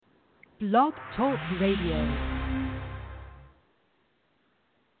Blog Talk Radio.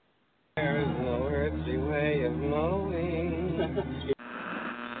 There is no earthly way of knowing.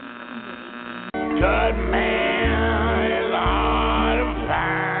 Goodman is hard to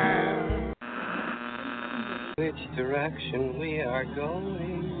find. Which direction we are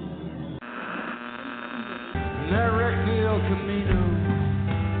going? Directly El Camino.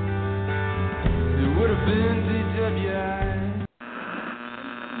 It would have been DWI.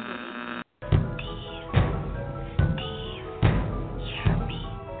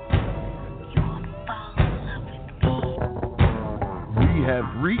 We have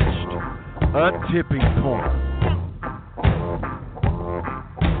reached a tipping point.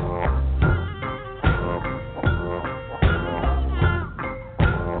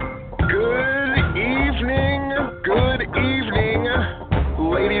 Good evening,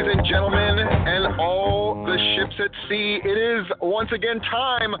 ladies and gentlemen, and all the ships at sea. It is once again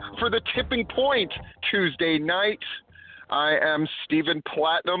time for the Tipping Point Tuesday night. I am Stephen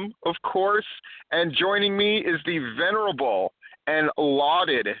Platinum, of course, and joining me is the venerable and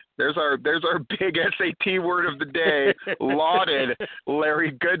lauded, there's our big SAT word of the day, lauded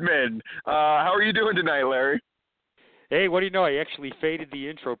Larry Goodman. How are you doing tonight, Larry? Hey, what do you know? I actually faded the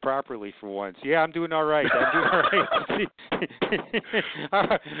intro properly for once. Yeah, I'm doing all right.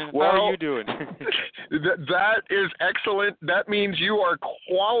 How are you doing? That is excellent. That means you are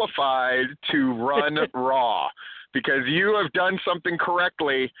qualified to run Raw, because you have done something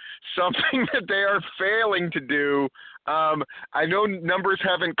correctly, something that they are failing to do. I know numbers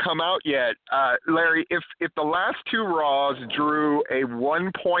haven't come out yet. Larry, if the last two Raws drew a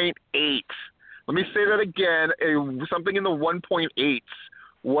 1.8, let me say that again, something in the 1.8s,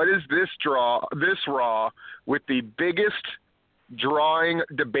 what is this Raw with the biggest drawing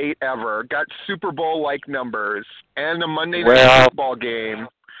debate ever, got Super Bowl-like numbers, and a Monday Night Football game?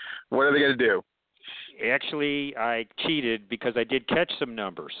 What are they going to do? Actually, I cheated because I did catch some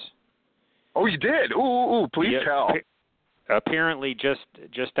numbers. Oh, you did? Ooh, please tell. Apparently, just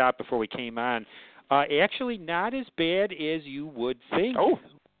out before we came on. Actually, not as bad as you would think. Oh.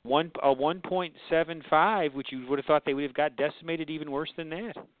 1.75, which you would have thought they would have got decimated even worse than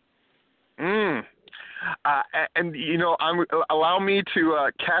that. And, you know, allow me to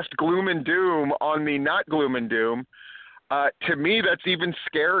cast gloom and doom on the not gloom and doom. To me, that's even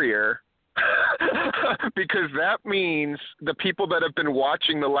scarier. Because that means the people that have been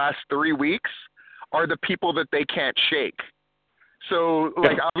watching the last 3 weeks are the people that they can't shake. So,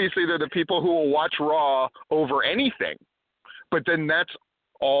 like, obviously they're the people who will watch Raw over anything. But then that's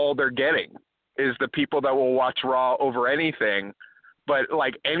all they're getting is the people that will watch Raw over anything. But,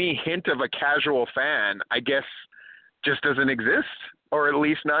 like, any hint of a casual fan, I guess, just doesn't exist, or at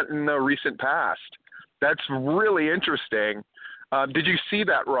least not in the recent past. That's really interesting. Did you see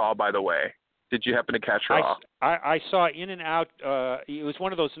that Raw, by the way? Did you happen to catch Raw? I saw in and out. It was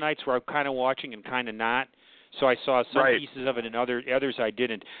one of those nights where I'm kind of watching and kind of not. So I saw some pieces of it and others I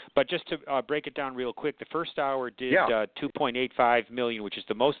didn't. But just to break it down real quick, the first hour did 2.85 million, which is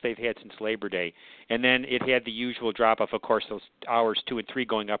the most they've had since Labor Day. And then it had the usual drop-off, of course, those hours 2 and 3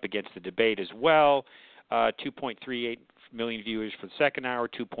 going up against the debate as well. 2.38 million viewers for the second hour,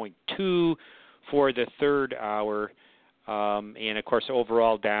 2.2 for the third hour. And, of course,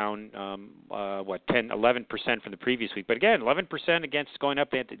 overall down, 11% from the previous week. But, again, 11% against going up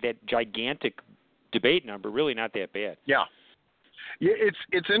that gigantic debate number, really not that bad. Yeah,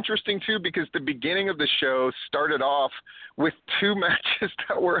 it's interesting, too, because the beginning of the show started off with 2 matches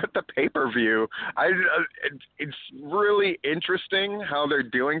that were at the pay-per-view. It's really interesting how they're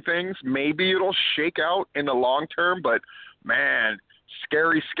doing things. Maybe it'll shake out in the long term, but, man,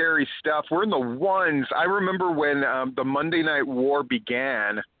 scary stuff. We're in the ones. I remember when the Monday Night War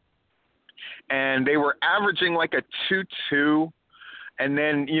began, and they were averaging like a 2-2, and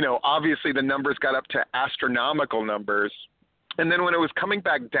then, you know, obviously the numbers got up to astronomical numbers. And then when it was coming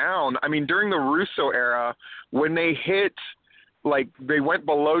back down, I mean, during the Russo era, when they hit, like, they went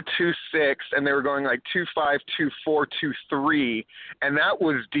below 2.6 and they were going like 2.5, 2.4, 2.3, and that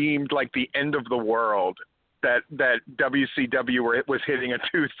was deemed like the end of the world. That WCW was hitting a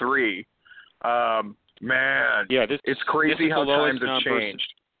 2.3. Man, it's crazy how times have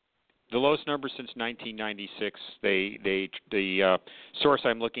changed. The lowest number since 1996. The source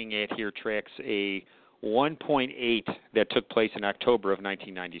I'm looking at here tracks a 1.8 that took place in October of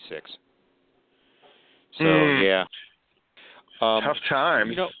 1996. So tough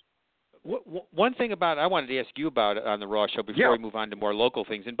times. You know, one thing I wanted to ask you about on the Raw show before we move on to more local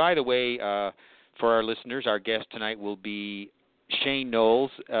things. And by the way, for our listeners, our guest tonight will be Shane Noles,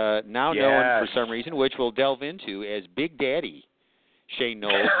 now known for some reason, which we'll delve into as Big Daddy Shane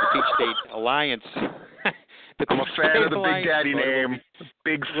Noles, the Peachstate Alliance. I'm a fan of the Big Daddy name.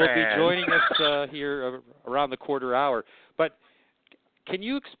 Big fan. Will be joining us here around the quarter hour. But can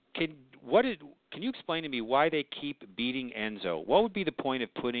you explain to me why they keep beating Enzo? What would be the point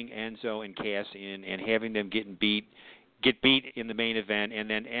of putting Enzo and Cass in and having them get beat in the main event, and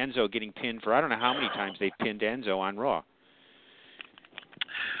then Enzo getting pinned for I don't know how many times they pinned Enzo on Raw?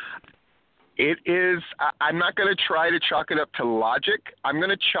 It is. I'm not going to try to chalk it up to logic. I'm going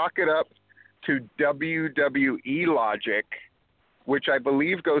to chalk it up to WWE logic, which I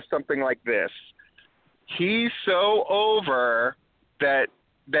believe goes something like this. He's so over that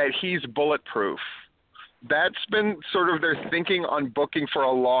he's bulletproof. That's been sort of their thinking on booking for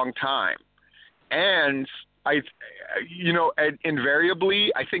a long time. And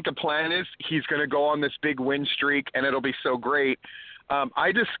invariably, I think the plan is he's going to go on this big win streak and it'll be so great.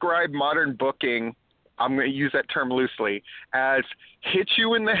 I describe modern booking, I'm going to use that term loosely, as hit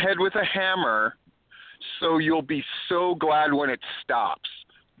you in the head with a hammer so you'll be so glad when it stops.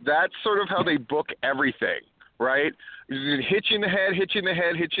 That's sort of how they book everything, right? Hit you in the head, hit you in the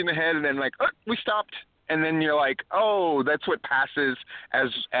head, hit you in the head, and then like, oh, we stopped. And then you're like, oh, that's what passes as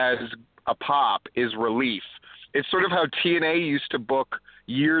a pop is relief. It's sort of how TNA used to book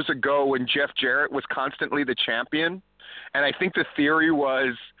years ago when Jeff Jarrett was constantly the champion. And I think the theory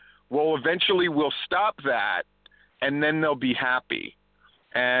was, well, eventually we'll stop that, and then they'll be happy.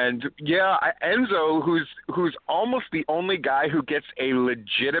 And yeah, Enzo, who's almost the only guy who gets a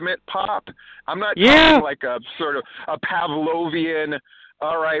legitimate pop. I'm not talking like a sort of a Pavlovian,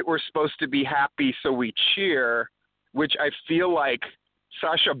 all right, we're supposed to be happy, so we cheer, which I feel like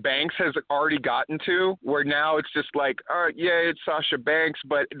Sasha Banks has already gotten to, where now it's just like, all right, yeah, it's Sasha Banks,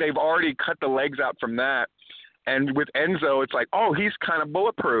 but they've already cut the legs out from that. And with Enzo, it's like, oh, he's kind of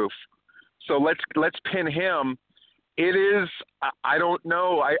bulletproof, so let's pin him. It is, I don't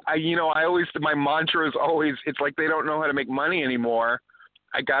know. I always, my mantra is always, it's like they don't know how to make money anymore.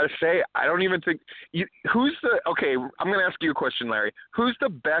 I got to say, I don't even think, okay, I'm going to ask you a question, Larry. Who's the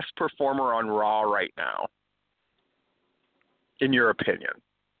best performer on Raw right now, in your opinion?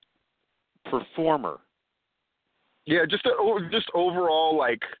 Performer? Yeah, just overall,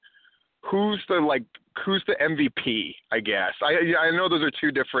 like, who's the MVP, I guess? I know those are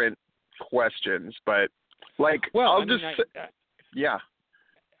two different questions, but like, well, yeah.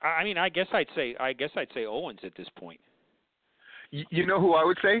 I mean, I guess I'd say Owens at this point. You know who I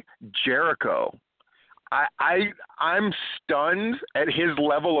would say? Jericho. I'm stunned at his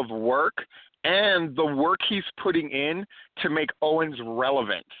level of work and the work he's putting in to make Owens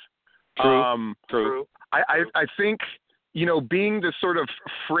relevant. True. I think, being the sort of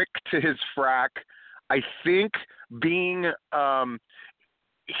frick to his frack, I think being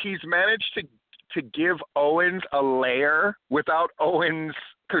he's managed to give Owens a layer without Owens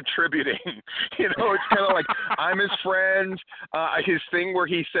contributing. It's kind of like, I'm his friend. His thing where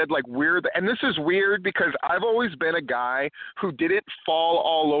he said, like, and this is weird because I've always been a guy who didn't fall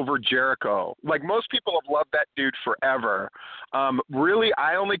all over Jericho. Like, most people have loved that dude forever. Really,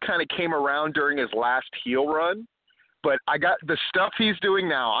 I only kind of came around during his last heel run. But I got the stuff he's doing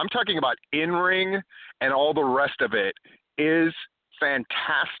now. I'm talking about in-ring and all the rest of it is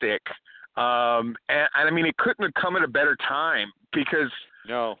fantastic. And I mean, it couldn't have come at a better time because,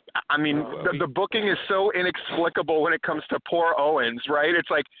 no. I mean, the booking is so inexplicable when it comes to poor Owens, right?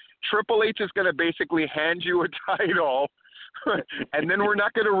 It's like Triple H is going to basically hand you a title, and then we're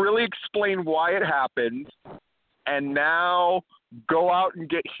not going to really explain why it happened, and now go out and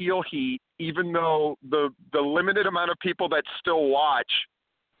get heel heat, even though the limited amount of people that still watch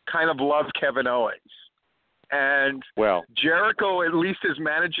kind of love Kevin Owens. And Jericho at least is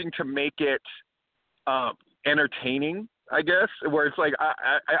managing to make it entertaining, I guess, where it's like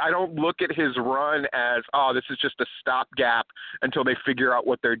I don't look at his run as, oh, this is just a stopgap until they figure out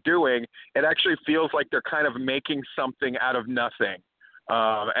what they're doing. It actually feels like they're kind of making something out of nothing.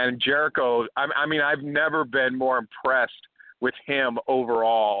 And Jericho, I mean, I've never been more impressed with him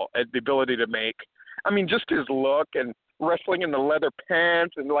overall at the ability to make, I mean, just his look and wrestling in the leather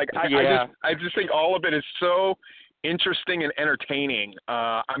pants and like, I just think all of it is so interesting and entertaining.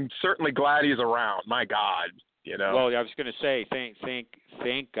 I'm certainly glad he's around. My God, Well, I was going to say,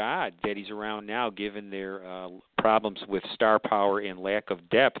 thank God that he's around now, given their problems with star power and lack of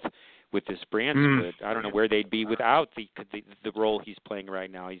depth with this brand split. I don't know where they'd be without the role he's playing right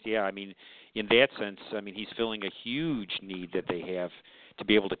now. I mean, in that sense, I mean, he's filling a huge need that they have to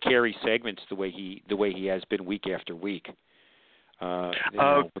be able to carry segments the way he has been week after week. Go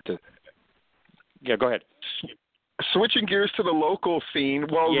ahead. Switching gears to the local scene,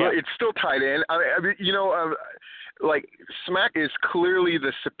 it's still tied in. like Smack is clearly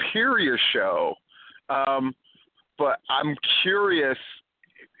the superior show, but I'm curious.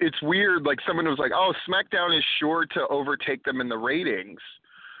 It's weird. Like someone was like, "Oh, SmackDown is sure to overtake them in the ratings,"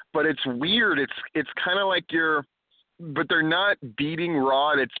 but it's weird. It's kind of like but they're not beating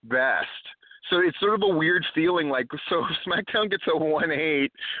Raw at its best. So it's sort of a weird feeling. Like, so if SmackDown gets a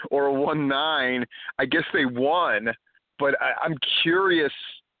 1-8 or a 1-9, I guess they won. But I'm curious,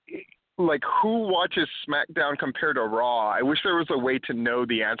 like, who watches SmackDown compared to Raw? I wish there was a way to know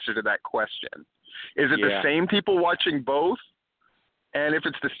the answer to that question. Is it the same people watching both? And if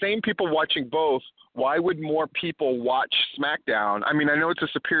it's the same people watching both, why would more people watch SmackDown? I mean, I know it's a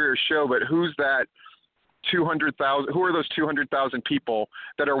superior show, but who's that 200,000? Who are those 200,000 people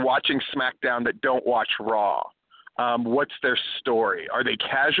that are watching SmackDown that don't watch Raw? What's their story? Are they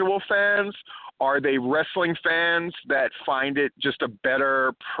casual fans? Are they wrestling fans that find it just a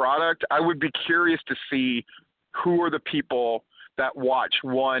better product? I would be curious to see who are the people that watch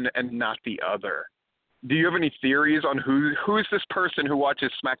one and not the other. Do you have any theories on who is this person who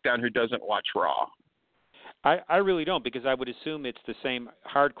watches SmackDown who doesn't watch Raw? I really don't, because I would assume it's the same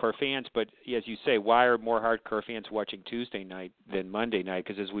hardcore fans, but as you say, why are more hardcore fans watching Tuesday night than Monday night?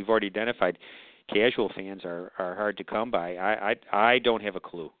 Because as we've already identified, casual fans are hard to come by. I don't have a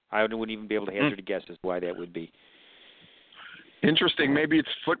clue. I wouldn't even be able to hazard a guess as to why that would be. Interesting. Maybe it's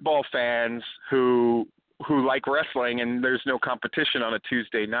football fans who like wrestling and there's no competition on a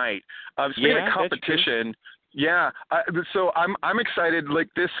Tuesday night. Speaking of competition, so I'm excited. Like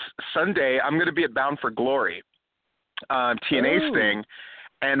this Sunday, I'm going to be at Bound for Glory, TNA's thing,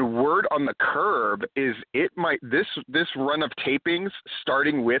 and word on the curb is this run of tapings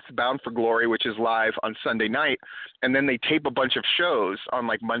starting with Bound for Glory, which is live on Sunday night, and then they tape a bunch of shows on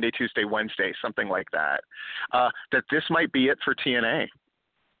like Monday, Tuesday, Wednesday, something like that. That this might be it for TNA.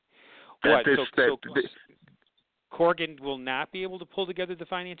 What? Corgan will not be able to pull together the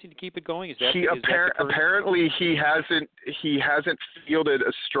financing to keep it going? Apparently he hasn't fielded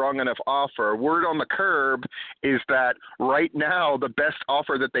a strong enough offer. Word on the curb is that right now the best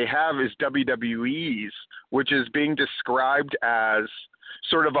offer that they have is WWE's, which is being described as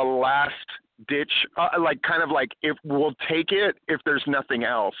sort of a last ditch, if we'll take it if there's nothing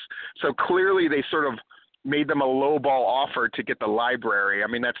else. So clearly they sort of made them a lowball offer to get the library. I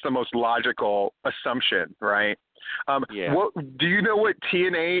mean, that's the most logical assumption, right? What do you know what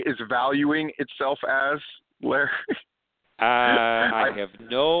TNA is valuing itself as, Larry? I have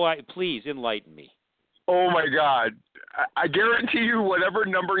no idea. Please enlighten me. Oh my God. I guarantee you whatever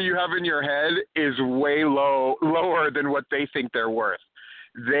number you have in your head is way lower than what they think they're worth.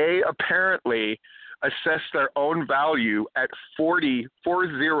 They apparently assess their own value at $40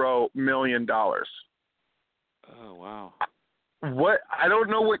 million. Oh wow. What? I don't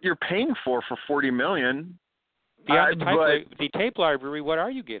know what you're paying for $40 million. Beyond the tape library, what are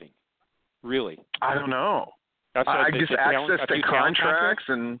you getting? Really? I don't know. I guess access to contracts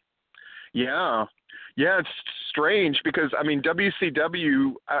and it's strange because I mean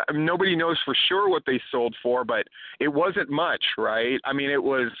WCW. Nobody knows for sure what they sold for, but it wasn't much, right? I mean it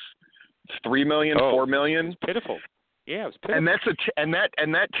was $3 million, $4 million. It was pitiful. Yeah, it was pitiful. And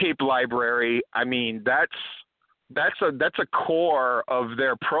that tape library. I mean that's a core of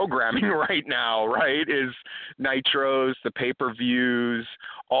their programming right now, right? Is Nitros, the pay-per-views,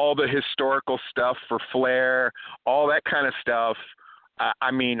 all the historical stuff for Flair, all that kind of stuff.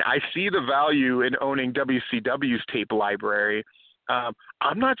 I mean, I see the value in owning WCW's tape library. I'm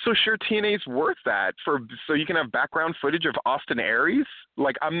not so sure TNA's worth that so you can have background footage of Austin Aries.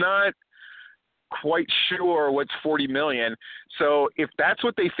 Like, I'm not quite sure what's $40 million. So if that's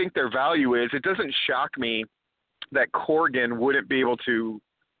what they think their value is, it doesn't shock me that Corgan wouldn't be able to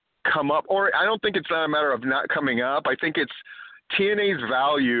come up, or I don't think it's not a matter of not coming up. I think it's TNA's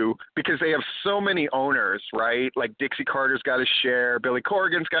value because they have so many owners, right? Like Dixie Carter's got a share, Billy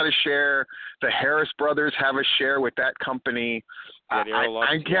Corgan's got a share, the Harris brothers have a share with that company.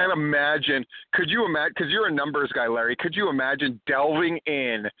 I can't imagine. Could you imagine? Because you're a numbers guy, Larry. Could you imagine delving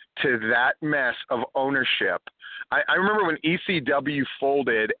in to that mess of ownership? I remember when ECW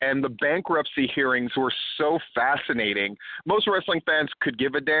folded and the bankruptcy hearings were so fascinating. Most wrestling fans could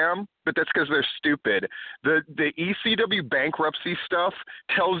give a damn, but that's because they're stupid. The ECW bankruptcy stuff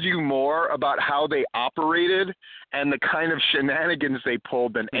tells you more about how they operated and the kind of shenanigans they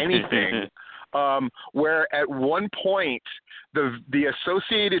pulled than anything. Where at one point the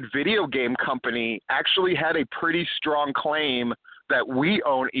Associated Video Game Company actually had a pretty strong claim that we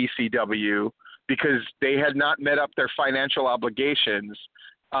own ECW because they had not met up their financial obligations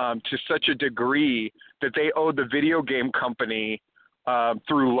to such a degree that they owed the video game company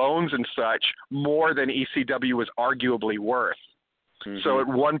through loans and such more than ECW was arguably worth. Mm-hmm. So at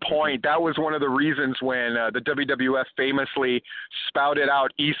one point, that was one of the reasons when the WWF famously spouted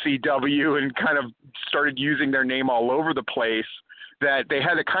out ECW and kind of started using their name all over the place, that they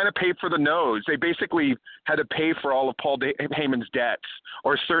had to kind of pay for the nose. They basically had to pay for all of Paul Heyman's debts,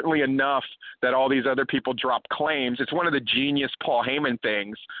 or certainly enough that all these other people dropped claims. It's one of the genius Paul Heyman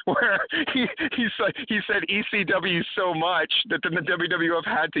things where he said ECW so much that then the WWF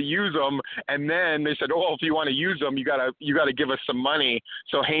had to use them, and then they said, oh, if you want to use them, you gotta give us some money.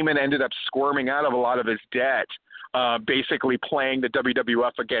 So Heyman ended up squirming out of a lot of his debt. Basically playing the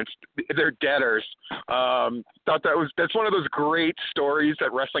WWF against their debtors. Thought that's one of those great stories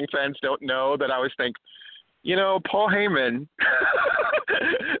that wrestling fans don't know, that I always think, Paul Heyman,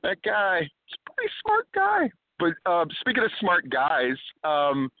 that guy, he's a pretty smart guy. But speaking of smart guys,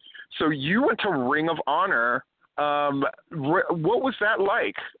 so you went to Ring of Honor. What was that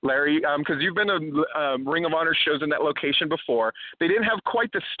like, Larry? Because you've been to Ring of Honor shows in that location before. They didn't have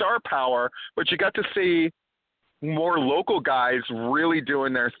quite the star power, but you got to see more local guys really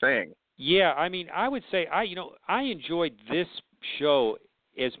doing their thing. Yeah, I mean, I would say I enjoyed this show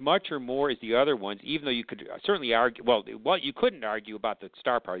as much or more as the other ones, even though you could certainly argue, you couldn't argue about the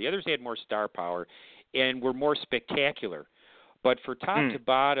star power. The others had more star power and were more spectacular. But for top to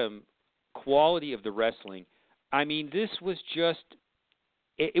bottom quality of the wrestling, I mean, this was just,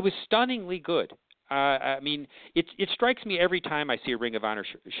 it was stunningly good. I mean, it strikes me every time I see a Ring of Honor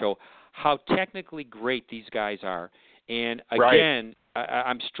show how technically great these guys are. And again,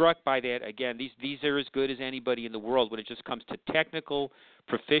 I'm struck by that. Again, these are as good as anybody in the world when it just comes to technical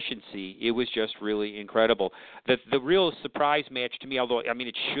proficiency. It was just really incredible. The real surprise match to me, although I mean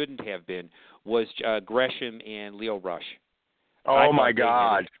it shouldn't have been, was Gresham and Leo Rush. Oh my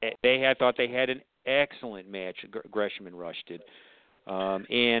God! I thought they had an excellent match. Gresham and Rush did,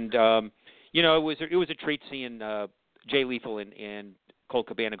 it was a treat seeing Jay Lethal and Colt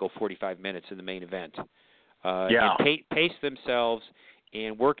Cabana go 45 minutes in the main event. And pace themselves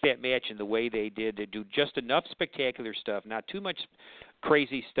and work that match in the way they did. They do just enough spectacular stuff, not too much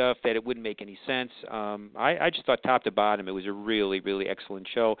crazy stuff that it wouldn't make any sense. I just thought top to bottom it was a really, really excellent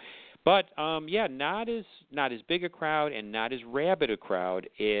show. But not as big a crowd and not as rabid a crowd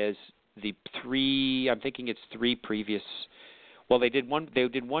as the three. I'm thinking it's three previous. Well, they did one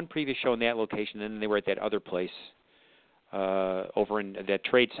previous show in that location, and then they were at that other place over in that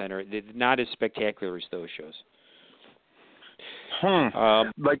trade center. They're not as spectacular as those shows.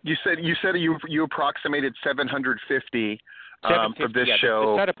 Like you said you approximated 750 for this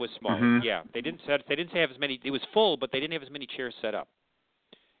show. The setup was small. Mm-hmm. Yeah, they didn't have as many. It was full, but they didn't have as many chairs set up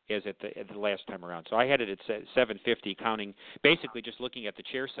as at the last time around. So I had it at 750, counting basically just looking at the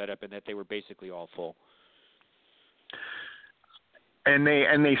chair setup, and that they were basically all full. And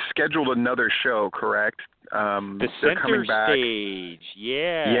they scheduled another show, correct? The Center Stage.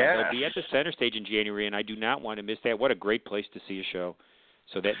 Yeah. They'll be at the Center Stage in January, and I do not want to miss that. What a great place to see a show.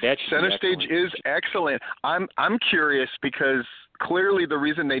 So that should Center be Stage is excellent. I'm curious because clearly the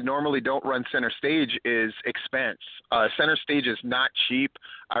reason they normally don't run Center Stage is expense. Center Stage is not cheap.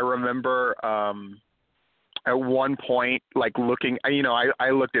 I remember at one point, like looking,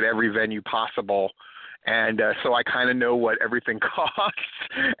 I looked at every venue possible. And so I kind of know what everything costs.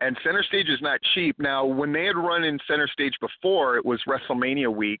 And Center Stage is not cheap. Now, when they had run in Center Stage before, it was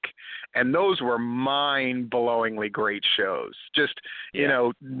WrestleMania week, and those were mind-blowingly great shows. Just,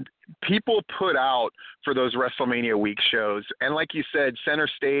 people put out for those WrestleMania week shows. And like you said, Center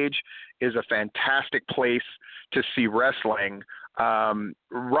Stage is a fantastic place to see wrestling.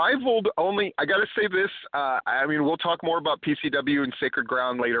 Rivaled only, I got to say this, we'll talk more about PCW and Sacred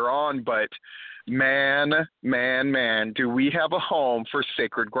Ground later on, but man, do we have a home for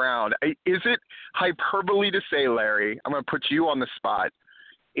Sacred Ground. Is it hyperbole to say, Larry, I'm going to put you on the spot,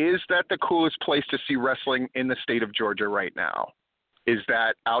 is that the coolest place to see wrestling in the state of Georgia right now? Is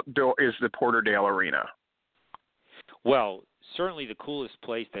that outdoor? Is the Porterdale Arena? Well, certainly the coolest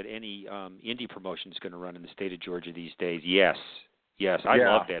place that any indie promotion is going to run in the state of Georgia these days. Yes, I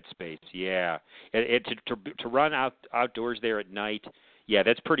love that space. Yeah, to run outdoors there at night. Yeah,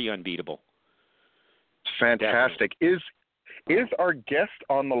 that's pretty unbeatable. Fantastic. Definitely. Is our guest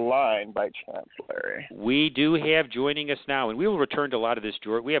on the line by chance, Larry? We do have joining us now, and we will return to a lot of this.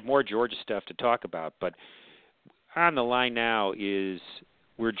 We have more Georgia stuff to talk about, but on the line now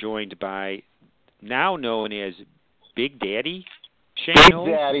we're joined by now known as Big Daddy Shane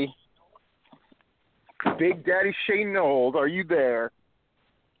Knowles. Big Daddy Shane Knowles, are you there?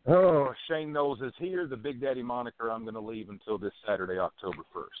 Oh, Shane Knowles is here. The Big Daddy moniker I'm going to leave until this Saturday, October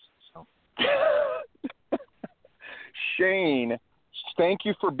 1st. So. thank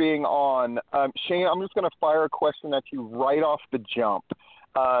you for being on. Shane, I'm just going to fire a question at you right off the jump.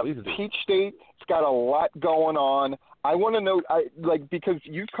 Peach State's got a lot going on. I want to know, because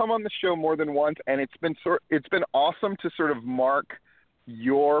you've come on the show more than once, and it's been awesome to sort of mark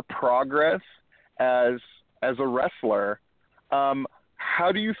your progress as a wrestler.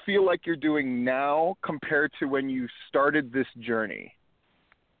 How do you feel like you're doing now compared to when you started this journey?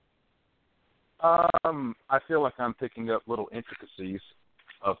 I feel like I'm picking up little intricacies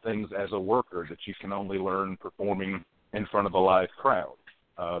of things as a worker that you can only learn performing in front of a live crowd.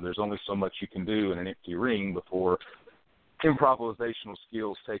 There's only so much you can do in an empty ring before improvisational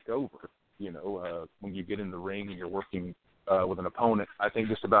skills take over. When you get in the ring and you're working with an opponent, I think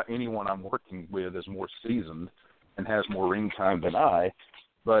just about anyone I'm working with is more seasoned and has more ring time than I.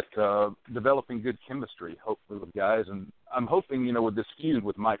 But developing good chemistry, hopefully, with guys. And I'm hoping, with this feud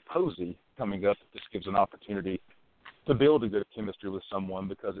with Mike Posey coming up, this gives an opportunity to build a good chemistry with someone,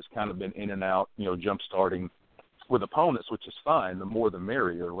 because it's kind of been in and out, jump-starting with opponents, which is fine. The more the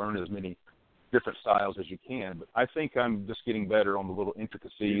merrier. Learn as many different styles as you can. But I think I'm just getting better on the little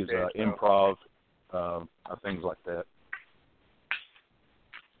intricacies, improv, things like that.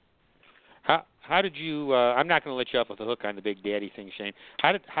 How did you? I'm not going to let you off with the hook on the Big Daddy thing, Shane.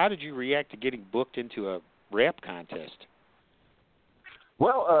 How did you react to getting booked into a rap contest?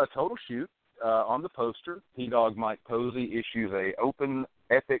 Well, total shoot on the poster. P-Dog Mike Posey issues a open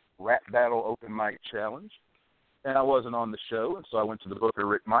epic rap battle open mic challenge, and I wasn't on the show, and so I went to the booker,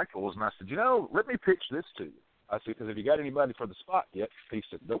 Rick Michaels, and I said, let me pitch this to you. I said, because have you got anybody for the spot yet? He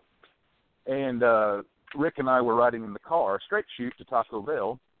said, nope. And Rick and I were riding in the car, straight shoot to Taco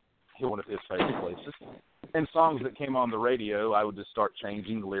Bell, one of his favorite places, and songs that came on the radio, I would just start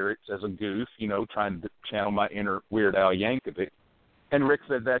changing the lyrics as a goof, trying to channel my inner Weird Al Yankovic. And Rick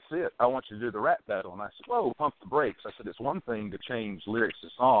said, that's it. I want you to do the rap battle. And I said, whoa, pump the brakes. I said, it's one thing to change lyrics to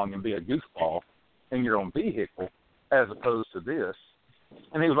song and be a goofball in your own vehicle as opposed to this.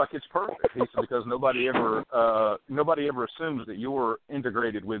 And he was like, it's perfect. He said, because nobody ever assumes that you're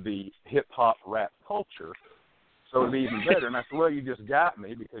integrated with the hip-hop rap culture. So it'd be even better. And I said, well, you just got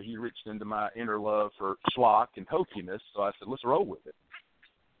me because you reached into my inner love for schlock and hokiness. So I said, let's roll with it.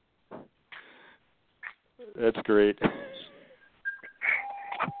 That's great.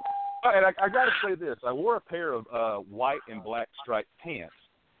 And I got to say this. I wore a pair of white and black striped pants,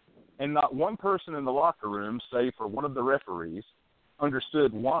 and not one person in the locker room, save for one of the referees,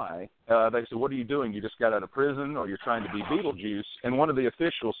 understood why. They said, what are you doing? You just got out of prison, or you're trying to be Beetlejuice? And one of the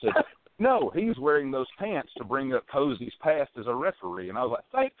officials said, no, he's wearing those pants to bring up Posey's past as a referee. And I was like,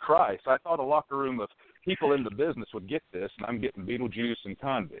 thank Christ. I thought a locker room of people in the business would get this, and I'm getting Beetlejuice and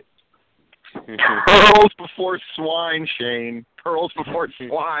convicts. Pearls before swine, Shane. Pearls before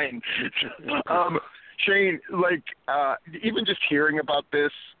swine. Shane, even just hearing about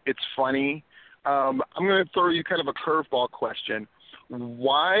this, it's funny. I'm going to throw you kind of a curveball question.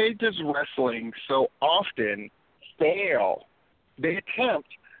 Why does wrestling so often fail? They attempt,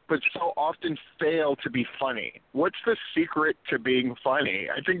 but so often fail to be funny. What's the secret to being funny?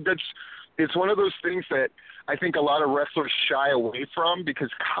 I think it's one of those things that I think a lot of wrestlers shy away from, because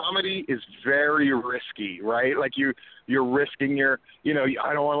comedy is very risky, right? Like you're risking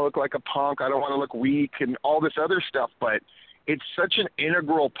I don't want to look like a punk, I don't want to look weak, and all this other stuff, but it's such an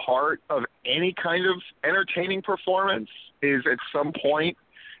integral part of any kind of entertaining performance is at some point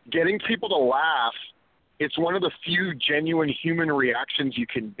getting people to laugh. It's one of the few genuine human reactions you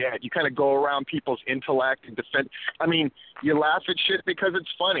can get. You kind of go around people's intellect and defend. I mean, you laugh at shit because it's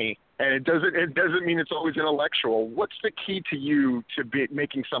funny, and it doesn't mean it's always intellectual. What's the key to you to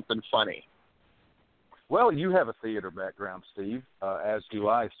making something funny? Well, you have a theater background, Steve, as do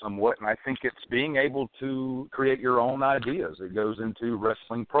I somewhat, and I think it's being able to create your own ideas. It goes into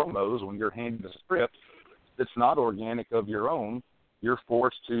wrestling promos when you're handed a script that's not organic of your own. You're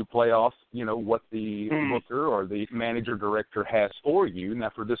forced to play off, what the booker or the manager director has for you.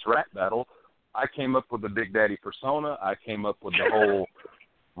 Now, for this rap battle, I came up with the Big Daddy persona. I came up with the whole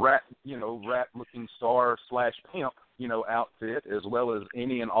rap-looking star / pimp, outfit, as well as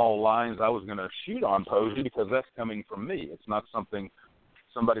any and all lines I was going to shoot on Posey, because that's coming from me. It's not something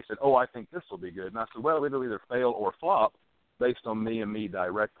somebody said, oh, I think this will be good. And I said, well, it'll either fail or flop based on me and me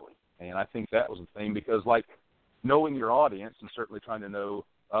directly. And I think that was the thing, because, knowing your audience and certainly trying to know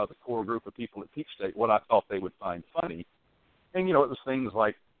the core group of people at Peachstate, what I thought they would find funny. And, it was things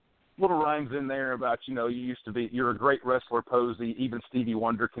like little rhymes in there about, you're a great wrestler, Posey, even Stevie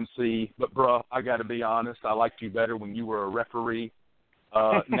Wonder can see, but, bruh, I got to be honest, I liked you better when you were a referee.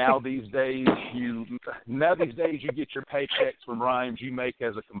 Now these days you get your paychecks from rhymes you make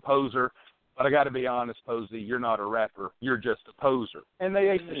as a composer. But I got to be honest, Posey, you're not a rapper. You're just a poser. And they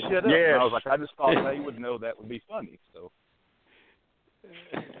ate the shit up. Yes. And I was like, I just thought they would know that would be funny. So.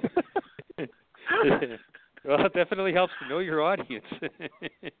 Well, it definitely helps to know your audience.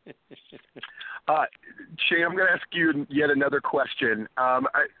 Shane, I'm going to ask you yet another question.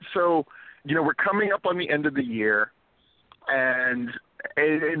 So, we're coming up on the end of the year, and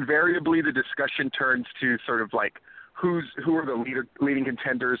invariably the discussion turns to sort of like who are the leading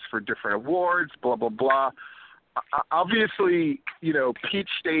contenders for different awards, blah, blah, blah. Obviously, Peach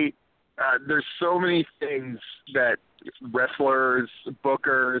State, there's so many things that wrestlers,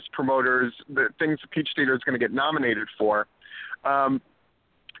 bookers, promoters, the things that Peach State is going to get nominated for.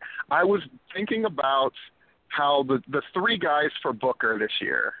 I was thinking about how the three guys for Booker this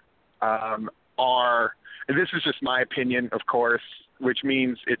year are, and this is just my opinion, of course, which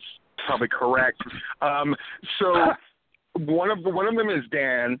means it's probably correct. So one of them is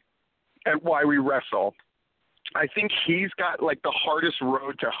Dan at Why We Wrestle. I think he's got like the hardest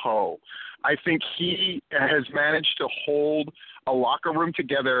road to hoe. I think he has managed to hold a locker room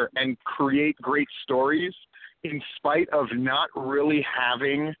together and create great stories in spite of not really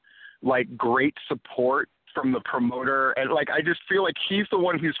having like great support from the promoter. And like, I just feel like he's the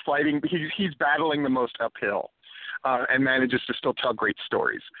one who's fighting. He's battling the most uphill. And manages to still tell great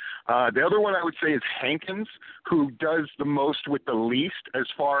stories. The other one I would say is Hankins, who does the most with the least as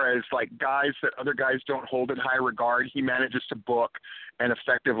far as like guys that other guys don't hold in high regard. He manages to book and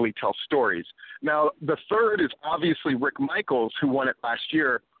effectively tell stories. Now, the third is obviously Rick Michaels, who won it last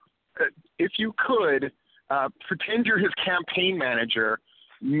year. If you could, pretend you're his campaign manager,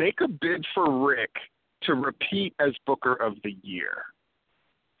 make a bid for Rick to repeat as Booker of the Year.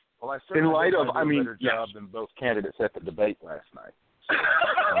 Well, I certainly in light of, a better job than both candidates at the debate last night.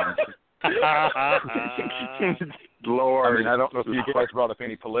 Lord. I mean, I don't know if you guys brought up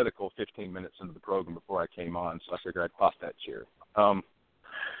any political 15 minutes into the program before I came on, so I figured I'd pop that chair.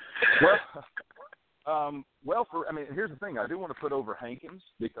 Here's the thing. I do want to put over Hankins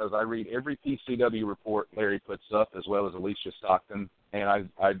because I read every PCW report Larry puts up, as well as Alicia Stockton, and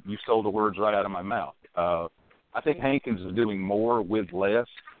you stole the words right out of my mouth. I think Hankins is doing more with less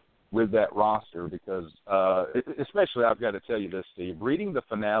with that roster because, especially I've got to tell you this, Steve, reading the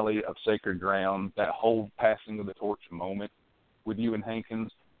finale of Sacred Ground, that whole passing of the torch moment with you and Hankins,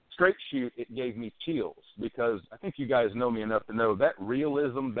 straight shoot, it gave me chills because I think you guys know me enough to know that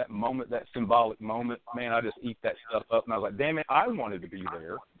realism, that moment, that symbolic moment, man, I just eat that stuff up. And I was like, damn it, I wanted to be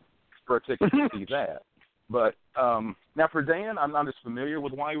there for a ticket to see that. But now for Dan, I'm not as familiar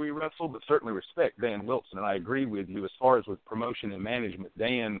with Why We Wrestle, but certainly respect Dan Wilson. And I agree with you as far as with promotion and management.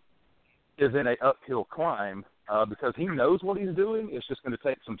 Dan is in an uphill climb because he knows what he's doing. It's just going to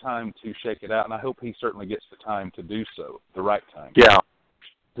take some time to shake it out, and I hope he certainly gets the time to do so, the right time. Yeah.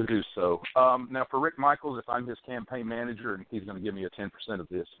 To do so. Now, for Rick Michaels, if I'm his campaign manager, and he's going to give me a 10% of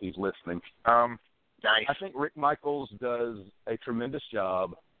this if he's listening, nice. I think Rick Michaels does a tremendous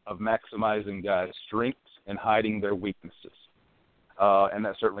job of maximizing guys' strengths and hiding their weaknesses. And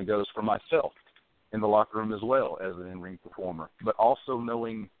that certainly goes for myself in the locker room as well as an in-ring performer. But also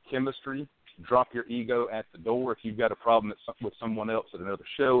knowing chemistry, drop your ego at the door. If you've got a problem with someone else at another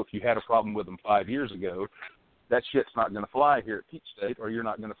show, if you had a problem with them 5 years ago, that shit's not going to fly here at Peach State or you're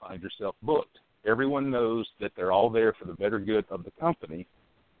not going to find yourself booked. Everyone knows that they're all there for the better good of the company.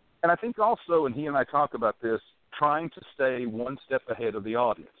 And I think also, and he and I talk about this, trying to stay one step ahead of the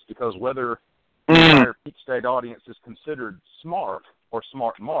audience because whether the entire Peach State audience is considered smart or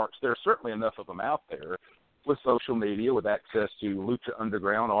smart marks, there are certainly enough of them out there with social media, with access to Lucha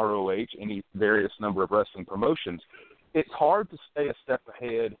Underground, ROH, any various number of wrestling promotions. It's hard to stay a step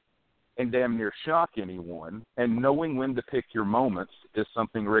ahead and damn near shock anyone, and knowing when to pick your moments is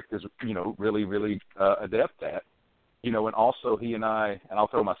something Rick is, really, really adept at. And also he and I, and I'll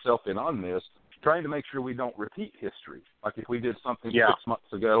throw myself in on this, trying to make sure we don't repeat history. Like if we did something 6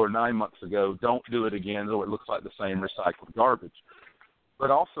 months ago or 9 months ago, don't do it again so it looks like the same recycled garbage.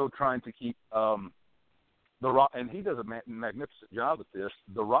 But also trying to keep and he does a magnificent job at this.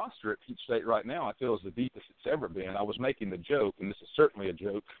 The roster at Peach State right now, I feel, is the deepest it's ever been. I was making the joke, and this is certainly a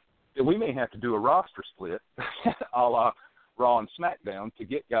joke, that we may have to do a roster split a la Raw and SmackDown to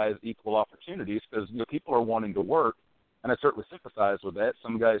get guys equal opportunities because people are wanting to work, and I certainly sympathize with that.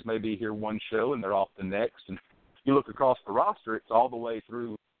 Some guys may be here one show and they're off the next, and you look across the roster, it's all the way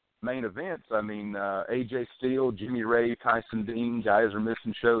through main events. I mean, AJ Steele, Jimmy Ray, Tyson Dean, guys are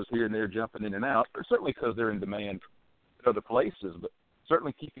missing shows here and there, jumping in and out, but certainly because they're in demand at other places, but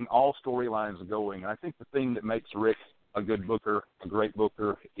certainly keeping all storylines going. And I think the thing that makes Rick a good booker, a great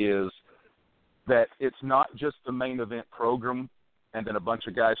booker, is that it's not just the main event program and then a bunch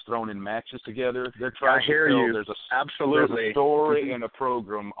of guys thrown in matches together. They're trying I hear to tell you. there's Absolutely. a story and a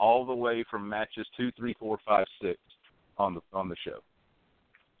program all the way from matches 2, 3, 4, 5, 6 on the show.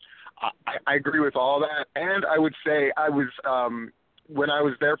 I agree with all that, and I would say I was when I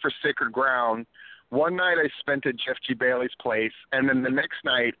was there for Sacred Ground. One night I spent at Jeff G. Bailey's place, and then the next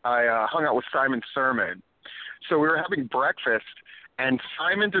night I hung out with Simon Sermon. So we were having breakfast, and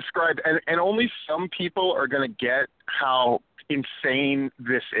Simon described, and only some people are going to get how insane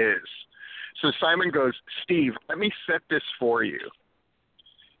this is. So Simon goes, Steve, let me set this for you.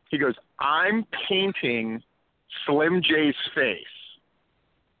 He goes, I'm painting Slim J's face.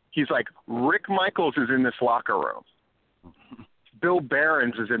 He's like, Rick Michaels is in this locker room. Bill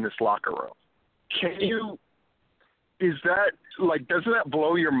Behrens is in this locker room. Doesn't that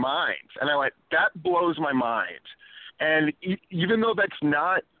blow your mind? And I went, that blows my mind. And even though that's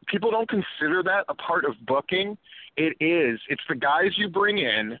not, people don't consider that a part of booking, it is. It's the guys you bring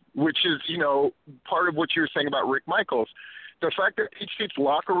in, which is, part of what you were saying about Rick Michaels. The fact that Peachstate's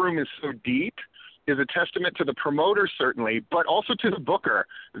locker room is so deep is a testament to the promoter, certainly, but also to the booker.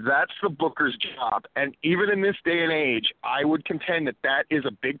 That's the booker's job. And even in this day and age, I would contend that that is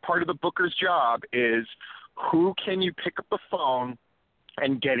a big part of the booker's job is who can you pick up the phone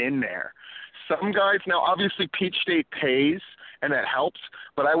and get in there. Some guys, now obviously Peach State pays, and that helps,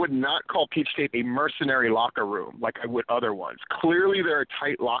 but I would not call Peach State a mercenary locker room like I would other ones. Clearly they're a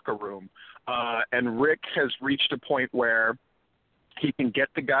tight locker room, and Rick has reached a point where he can get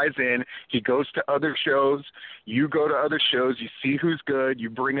the guys in. He goes to other shows. You go to other shows. You see who's good. You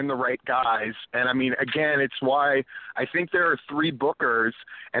bring in the right guys. And, I mean, again, it's why I think there are 3 bookers,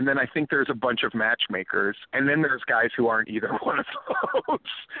 and then I think there's a bunch of matchmakers, and then there's guys who aren't either one of those.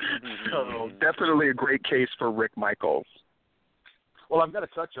 So definitely a great case for Rick Michaels. Well, I've got to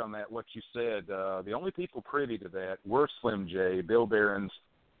touch on that, what you said. The only people privy to that were Slim J, Bill Behrens,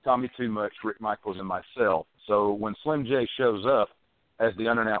 Tommy Too Much, Rick Michaels, and myself. So when Slim J shows up as the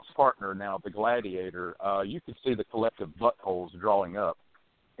unannounced partner, now the Gladiator, you could see the collective buttholes drawing up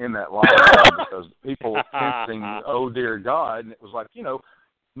in that locker room because people were sensing, oh, dear God. And it was like,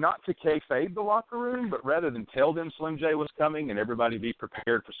 not to kayfabe the locker room, but rather than tell them Slim J was coming and everybody be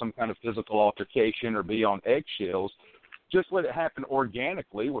prepared for some kind of physical altercation or be on eggshells, just let it happen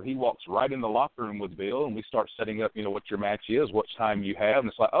organically where he walks right in the locker room with Bill and we start setting up, what your match is, what time you have. And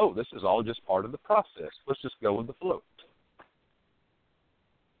it's like, oh, this is all just part of the process. Let's just go with the flow.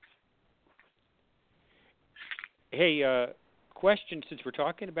 Hey, question, since we're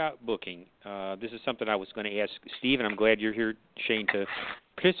talking about booking, this is something I was going to ask Steve, and I'm glad you're here, Shane, to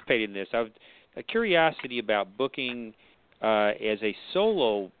participate in this. I have a curiosity about booking as a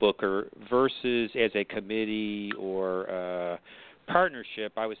solo booker versus as a committee or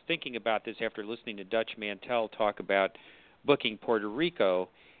partnership. I was thinking about this after listening to Dutch Mantell talk about booking Puerto Rico,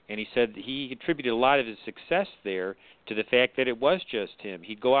 and he said he attributed a lot of his success there to the fact that it was just him.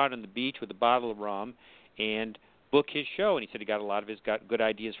 He'd go out on the beach with a bottle of rum and book his show, and he said he got a lot of his good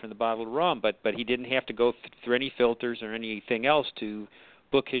ideas from the bottle of rum, but he didn't have to go through any filters or anything else to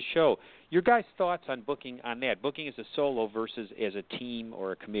book his show. Your guys' thoughts on booking on that, booking as a solo versus as a team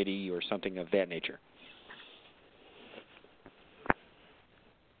or a committee or something of that nature?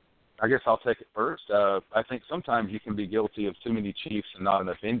 I guess I'll take it first. I think sometimes you can be guilty of too many chiefs and not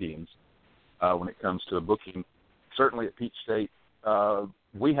enough Indians when it comes to a booking. Certainly at Peach State,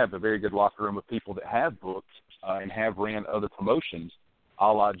 we have a very good locker room of people that have booked and have ran other promotions, a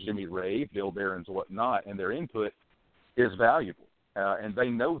la Jimmy Ray, Bill Behrens, whatnot, and their input is valuable. And they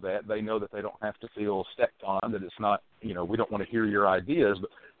know that. They know that they don't have to feel stepped on, that it's not, we don't want to hear your ideas.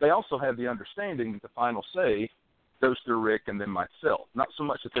 But they also have the understanding that the final say goes through Rick and then myself. Not so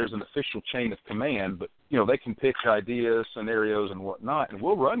much that there's an official chain of command, but, they can pitch ideas, scenarios, and whatnot, and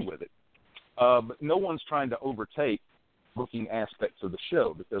we'll run with it. But no one's trying to overtake booking aspects of the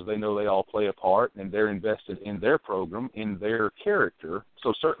show because they know they all play a part and they're invested in their program, in their character.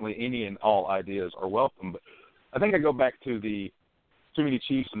 So certainly any and all ideas are welcome. But I think I go back to the too many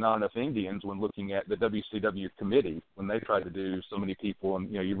chiefs and not enough Indians when looking at the WCW committee when they tried to do so many people.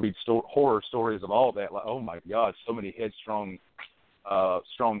 And, you read horror stories of all that, like, oh, my God, so many headstrong,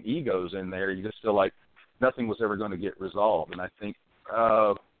 strong egos in there. You just feel like nothing was ever going to get resolved. And I think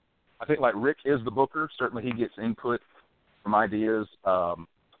like Rick is the booker. Certainly he gets input from ideas,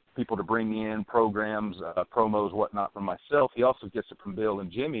 people to bring in, programs, promos, whatnot from myself. He also gets it from Bill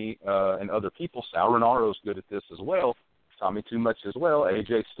and Jimmy and other people. Sal Renaro's good at this as well. Tommy Too Much as well.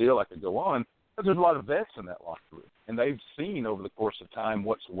 AJ Steele, I could go on. But there's a lot of vets in that locker room. And they've seen over the course of time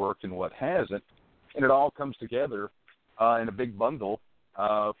what's worked and what hasn't. And it all comes together in a big bundle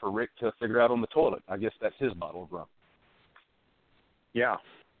for Rick to figure out on the toilet. I guess that's his bottle of rum. Yeah.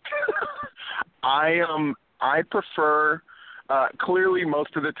 I prefer, clearly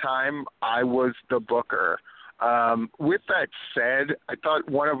most of the time I was the booker. With that said, I thought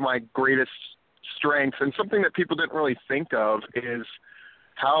one of my greatest strengths, and something that people didn't really think of, is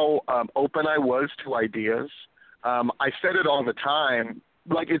how open I was to ideas. I said it all the time.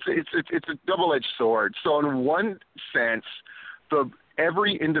 Like it's a double-edged sword. So in one sense,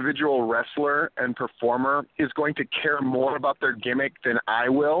 every individual wrestler and performer is going to care more about their gimmick than I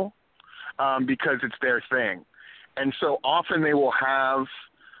will, because it's their thing. And so often they will have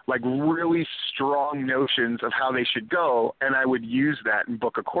like really strong notions of how they should go, and I would use that and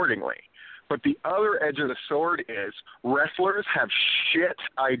book accordingly. But the other edge of the sword is wrestlers have shit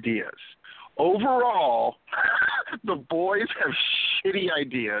ideas. Overall, the boys have shitty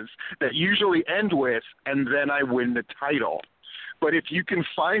ideas that usually end with, and then I win the title. But if you can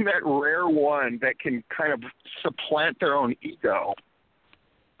find that rare one that can kind of supplant their own ego,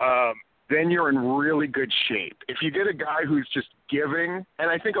 then you're in really good shape. If you get a guy who's just giving, and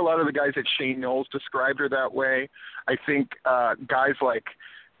I think a lot of the guys that Shane Knowles described are that way. I think guys like,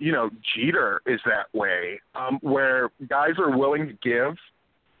 Jeter is that way, where guys are willing to give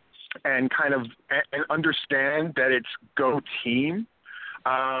and kind of and understand that it's go team.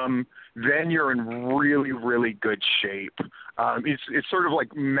 Then you're in really, really good shape. It's sort of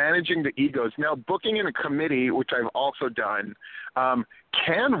like managing the egos. Now, booking in a committee, which I've also done,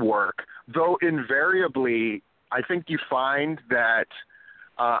 can work, though invariably I think you find that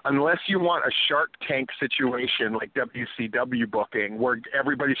unless you want a Shark Tank situation like WCW booking where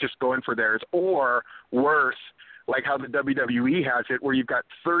everybody's just going for theirs, or worse, like how the WWE has it, where you've got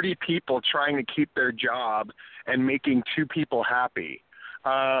 30 people trying to keep their job and making 2 people happy.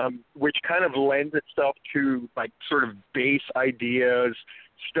 Which kind of lends itself to like sort of base ideas,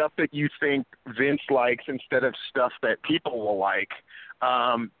 stuff that you think Vince likes instead of stuff that people will like.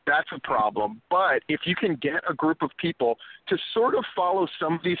 That's a problem. But if you can get a group of people to sort of follow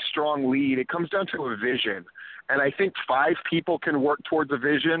somebody's strong lead, it comes down to a vision. And I think 5 people can work towards a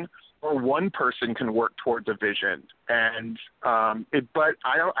vision, or 1 person can work towards a vision. And but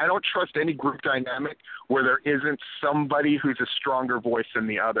I don't trust any group dynamic where there isn't somebody who's a stronger voice than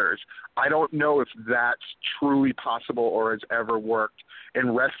the others. I don't know if that's truly possible or has ever worked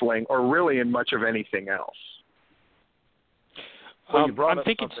in wrestling, or really in much of anything else. Well, you brought up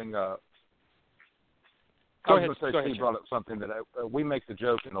something. Go ahead. You brought up something that we make the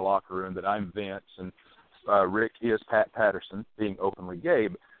joke in the locker room that I'm Vince and Rick is Pat Patterson, being openly gay.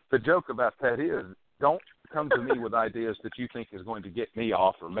 But the joke about that is, don't come to me with ideas that you think is going to get me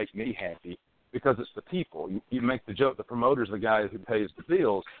off or make me happy, because it's the people. You make the joke, the promoter's the guy who pays the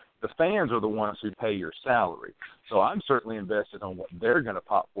bills. The fans are the ones who pay your salary. So I'm certainly invested on what they're going to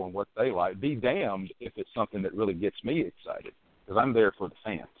pop for and what they like. Be damned if it's something that really gets me excited, because I'm there for the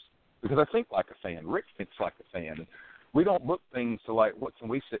fans. Because I think like a fan. Rick thinks like a fan. We don't book things to like, what can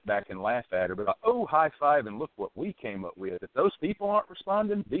we sit back and laugh at, or be like, oh, high five and look what we came up with. If those people aren't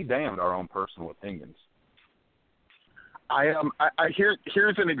responding, be damned our own personal opinions.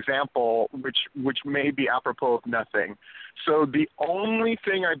 Here's an example which may be apropos of nothing. So the only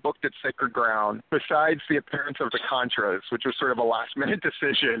thing I booked at Sacred Ground, besides the appearance of the Contras, which was sort of a last-minute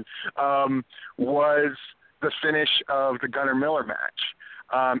decision, was the finish of the Gunnar Miller match.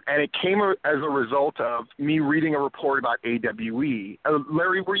 And it came as a result of me reading a report about AWE.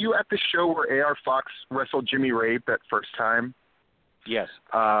 Larry, were you at the show where AR Fox wrestled Jimmy Rave that first time? Yes.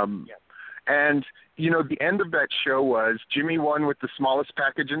 Yes. And, the end of that show was Jimmy won with the smallest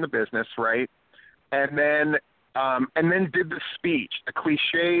package in the business, right? And then did the speech, the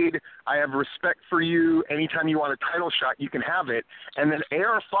cliched, I have respect for you. Anytime you want a title shot, you can have it. And then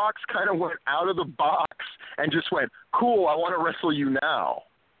AR Fox kind of went out of the box and just went, cool, I want to wrestle you now.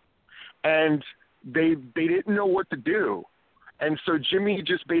 And they didn't know what to do. And so Jimmy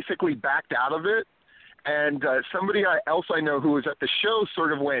just basically backed out of it. And somebody else I know who was at the show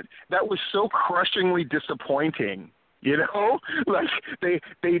sort of went, that was so crushingly disappointing. Like they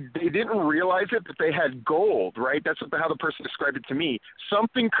didn't realize it, but they had gold, right? That's how the person described it to me.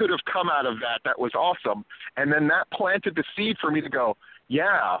 Something could have come out of that was awesome. And then that planted the seed for me to go,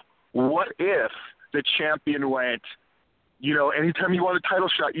 yeah, what if the champion went, anytime you want a title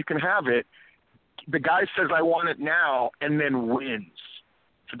shot, you can have it. The guy says, I want it now, and then wins.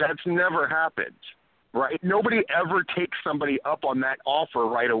 So that's never happened, right? Nobody ever takes somebody up on that offer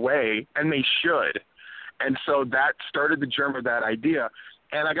right away, and they should. And so that started the germ of that idea.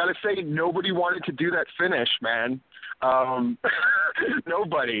 And I got to say, nobody wanted to do that finish, man.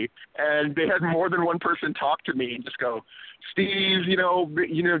 Nobody. And they had more than one person talk to me and just go, Steve,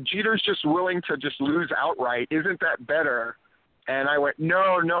 Jeter's just willing to just lose outright. Isn't that better? And I went, no,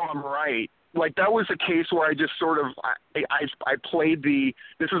 I'm right. Like, that was a case where I just sort of, I played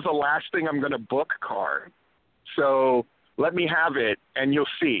this is the last thing I'm going to book card. So let me have it, and you'll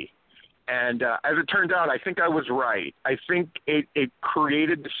see. And as it turned out, I think I was right. I think it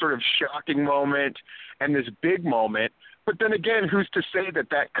created this sort of shocking moment and this big moment. But then again, who's to say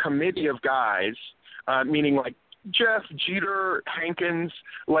that committee of guys, meaning like Jeff, Jeter, Hankins,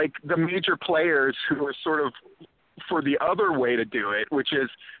 like the major players who are sort of for the other way to do it, which is,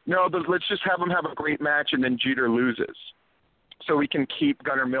 no, let's just have them have a great match and then Jeter loses so we can keep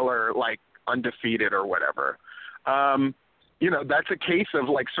Gunnar Miller like undefeated or whatever. That's a case of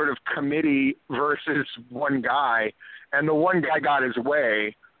like sort of committee versus one guy, and the one guy got his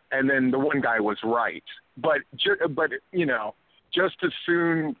way, and then the one guy was right. But just as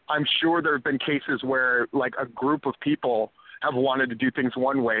soon, I'm sure there have been cases where like a group of people have wanted to do things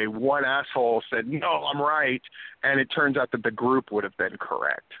one way. One asshole said, no, I'm right, and it turns out that the group would have been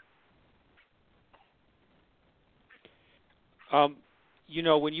correct. When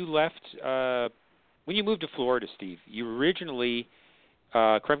you left, when you moved to Florida, Steve, you originally,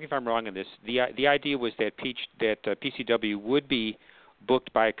 correct me if I'm wrong on this, the idea was that PCW would be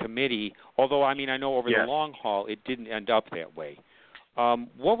booked by a committee, although, I know over the long haul it didn't end up that way.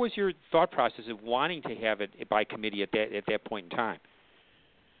 What was your thought process of wanting to have it by committee at that point in time?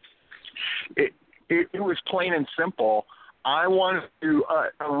 It was plain and simple. I wanted to,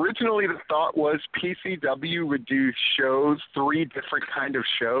 originally the thought was PCW would do shows, 3 different kind of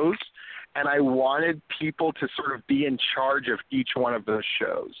shows, and I wanted people to sort of be in charge of each one of those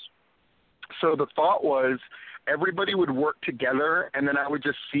shows. So the thought was everybody would work together, and then I would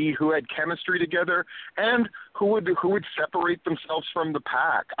just see who had chemistry together and who would separate themselves from the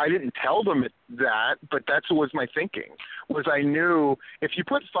pack. I didn't tell them that, but that was my thinking, was I knew if you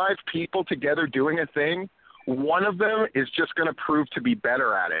put 5 people together doing a thing, one of them is just going to prove to be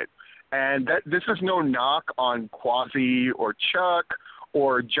better at it. And this is no knock on Quasi or Chuck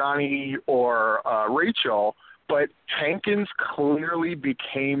or Johnny or Rachel, but Hankins clearly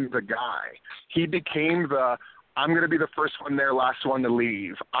became the guy. He became I'm going to be the first one there, last one to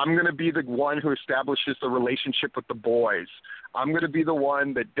leave. I'm going to be the one who establishes the relationship with the boys. I'm going to be the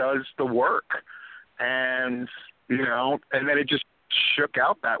one that does the work. And, and then it just shook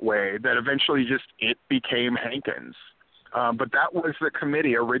out that way, that eventually it became Hankins. But that was the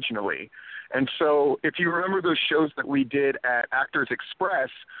committee originally. And so if you remember those shows that we did at Actors Express,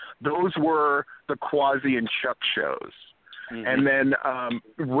 those were the Quasi and Chuck shows. Mm-hmm. And then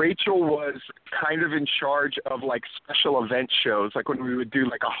Rachel was kind of in charge of like special event shows, like when we would do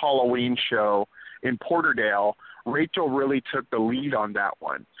like a Halloween show in Porterdale. Rachel really took the lead on that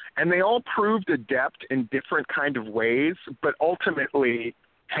one. And they all proved adept in different kind of ways, but ultimately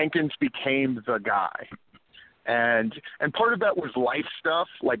Hankins became the guy. And part of that was life stuff,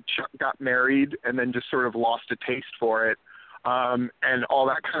 like Chuck got married and then just sort of lost a taste for it, and all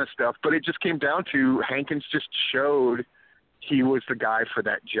that kind of stuff. But it just came down to Hankins just showed he was the guy for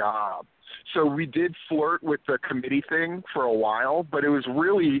that job. So we did flirt with the committee thing for a while, but it was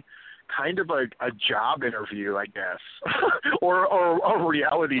really kind of a job interview, I guess, or a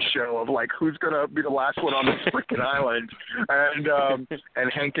reality show of like who's going to be the last one on this freaking island.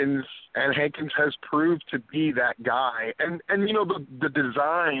 And Hankins has proved to be that guy. And the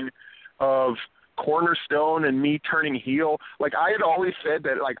design of Cornerstone and me turning heel, like I had always said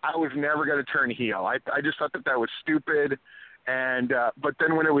that like I was never going to turn heel. I just thought that was stupid. And but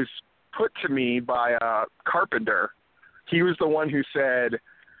then when it was put to me by Carpenter, he was the one who said,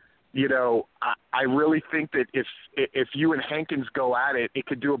 I really think that if you and Hankins go at it, it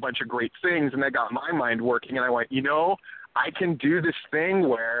could do a bunch of great things. And that got my mind working. And I went, I can do this thing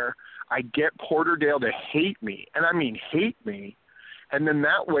where I get Porterdale to hate me. And I mean hate me. And then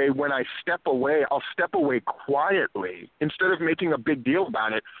that way, when I step away, I'll step away quietly. Instead of making a big deal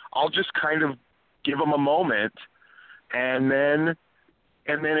about it, I'll just kind of give them a moment. And then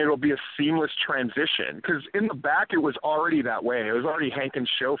it'll be a seamless transition. Because in the back, it was already that way. It was already Hankins'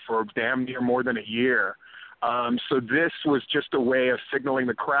 show for damn near more than a year. So this was just a way of signaling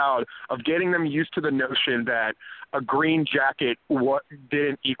the crowd, of getting them used to the notion that a green jacket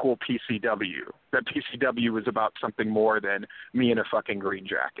didn't equal PCW, that PCW was about something more than me in a fucking green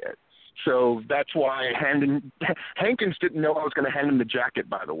jacket. So that's why Hankins didn't know I was going to hand him the jacket,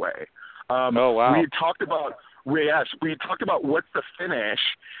 by the way. Oh, wow. We had talked about what's the finish,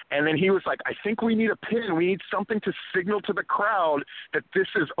 and then he was like, I think we need a pin. We need something to signal to the crowd that this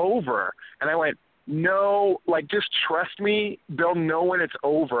is over. And I went, no, just trust me. They'll know when it's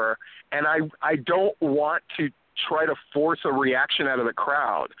over. And I don't want to try to force a reaction out of the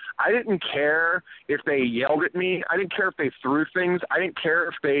crowd. I didn't care if they yelled at me. I didn't care if they threw things. I didn't care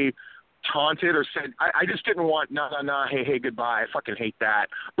if they taunted or said, I just didn't want, nah, hey, goodbye. I fucking hate that.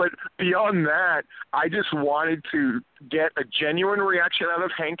 But beyond that, I just wanted to get a genuine reaction out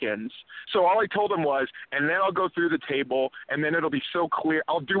of Hankins. So all I told him was, and then I'll go through the table, and then it'll be so clear.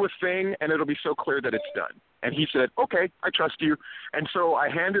 I'll do a thing, and it'll be so clear that it's done. And he said, okay, I trust you. And so I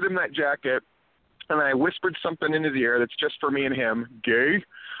handed him that jacket, and I whispered something in his ear that's just for me and him, gay.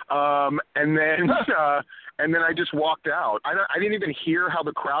 And then I just walked out. I didn't even hear how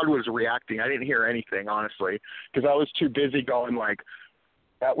the crowd was reacting. I didn't hear anything, honestly, because I was too busy going like,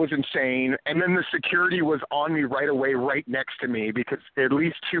 that was insane. And then the security was on me right away, right next to me, because at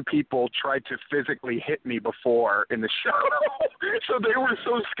least two people tried to physically hit me before in the show. So they were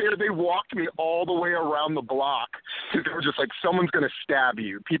so scared. They walked me all the way around the block because they were just like, someone's going to stab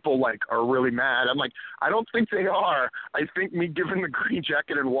you. People like are really mad. I'm like, I don't think they are. I think me giving the green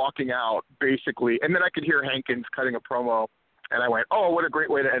jacket and walking out, basically. And then I could hear Hankins cutting a promo, and I went, oh, what a great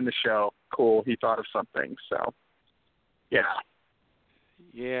way to end the show. Cool. He thought of something. So, yeah.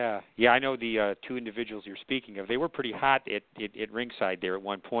 Yeah, I know the two individuals you're speaking of. They were pretty hot at ringside there at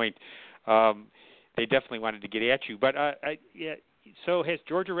one point. They definitely wanted to get at you. But yeah. So has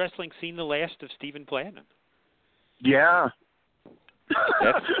Georgia Wrestling seen the last of Stephen Platinum? Yeah.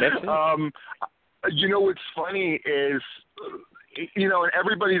 That's it. You know what's funny is, you know, and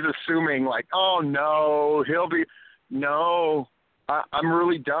everybody's assuming like, oh no, no. I'm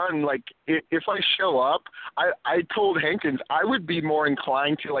really done. Like, if I show up, I told Hankins I would be more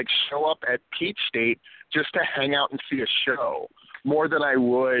inclined to, like, show up at Peachstate just to hang out and see a show more than I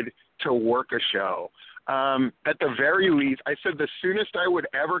would to work a show. At the very least, I said the soonest I would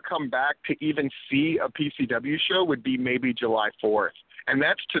ever come back to even see a PCW show would be maybe July 4th. And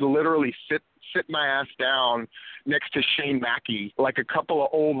that's to literally sit my ass down next to Shane Mackey, like a couple of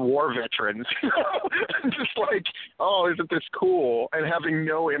old war veterans, just like, oh, isn't this cool? And having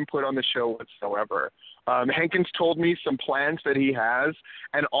no input on the show whatsoever. Hankins told me some plans that he has,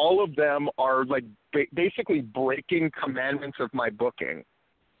 and all of them are like basically breaking commandments of my booking.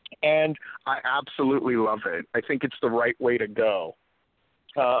 And I absolutely love it. I think it's the right way to go.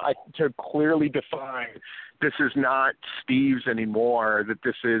 To clearly define this is not Steve's anymore, that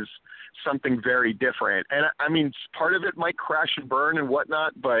this is something very different. And I mean, part of it might crash and burn and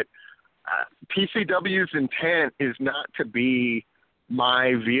whatnot, but PCW's intent is not to be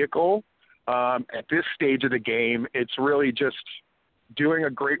my vehicle. At this stage of the game, it's really just doing a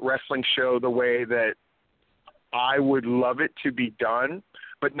great wrestling show the way that I would love it to be done,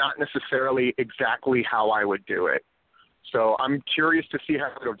 but not necessarily exactly how I would do it. So I'm curious to see how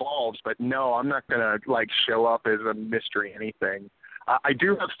it evolves, but no, I'm not going to like show up as a mystery anything. I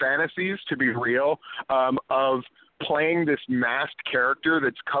do have fantasies, to be real, of playing this masked character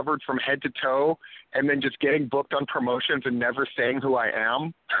that's covered from head to toe and then just getting booked on promotions and never saying who I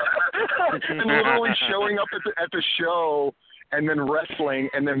am. And literally showing up at the show and then wrestling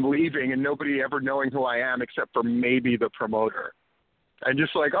and then leaving and nobody ever knowing who I am except for maybe the promoter. And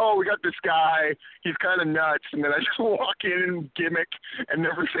just like, oh, we got this guy, he's kind of nuts, and then I just walk in and gimmick and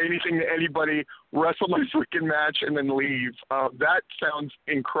never say anything to anybody, wrestle my freaking match, and then leave. That sounds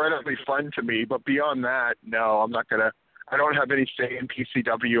incredibly fun to me, but beyond that, no, I don't have any say in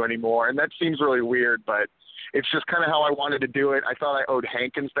PCW anymore, and that seems really weird, but it's just kind of how I wanted to do it. I thought I owed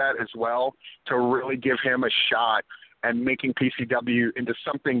Hankins that as well, to really give him a shot and making PCW into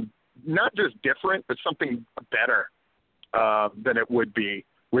something not just different, but something better than it would be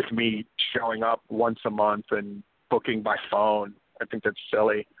with me showing up once a month and booking by phone. I think that's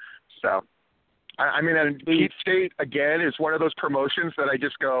silly. So, I mean, and Peachstate, again, is one of those promotions that I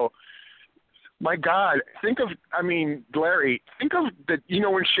just go, my God, Larry, think of that, you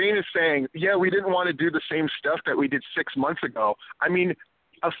know, when Shane is saying, yeah, we didn't want to do the same stuff that we did 6 months ago. I mean,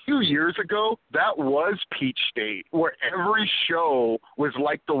 a few years ago, that was Peachstate, where every show was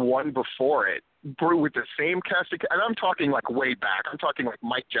like the one before it, with the same cast. And I'm talking like way back. I'm talking like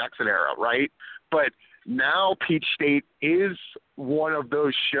Mike Jackson era, right? But now Peachstate is one of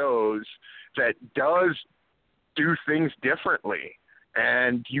those shows that does do things differently.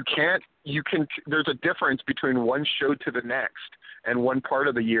 And there's a difference between one show to the next and one part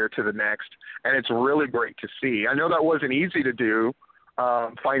of the year to the next. And it's really great to see. I know that wasn't easy to do,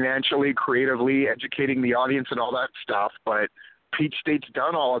 financially, creatively, educating the audience and all that stuff, but Peachstate's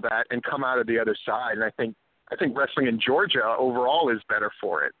done all of that and come out of the other side. And I think wrestling in Georgia overall is better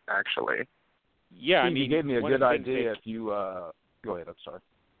for it, actually. Yeah, you gave me a good idea. If you go ahead, I'm sorry.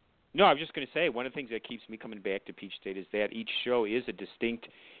 No, I was just going to say, one of the things that keeps me coming back to Peachstate is that each show is a distinct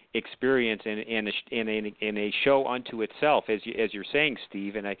experience and a show unto itself, as you're saying,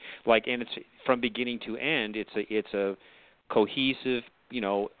 Steve. And and it's from beginning to end. It's a cohesive,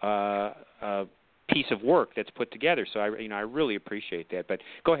 piece of work that's put together. So I really appreciate that. But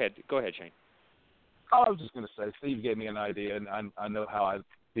go ahead, Shane. I was just going to say, Steve gave me an idea, and I know how I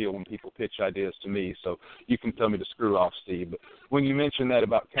feel when people pitch ideas to me, so you can tell me to screw off, Steve. But when you mentioned that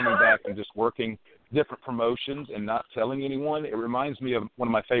about coming back and just working different promotions and not telling anyone, it reminds me of one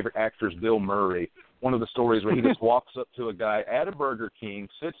of my favorite actors, Bill Murray, one of the stories where he just walks up to a guy at a Burger King,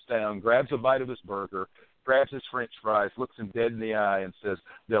 sits down, grabs a bite of his burger, grabs his French fries, looks him dead in the eye, and says,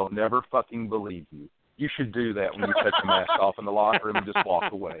 "They'll never fucking believe you." You should do that when you take the mask off in the locker room and just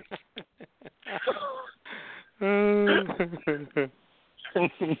walk away.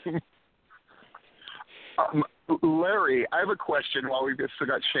 Larry, I have a question while we've still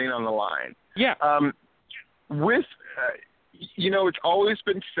got Shane on the line. Yeah. It's always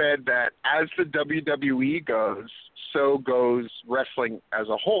been said that as the WWE goes, so goes wrestling as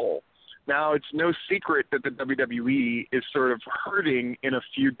a whole. Now, it's no secret that the WWE is sort of hurting in a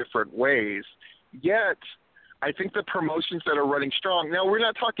few different ways. Yet, I think the promotions that are running strong, now we're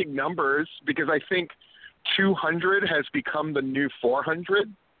not talking numbers because I think 200 has become the new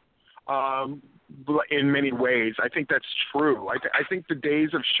 400 in many ways. I think that's true. I think the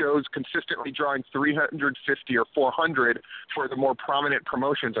days of shows consistently drawing 350 or 400 for the more prominent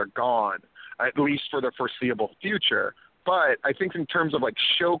promotions are gone, at least for the foreseeable future. But I think in terms of like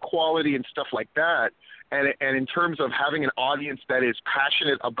show quality and stuff like that, and in terms of having an audience that is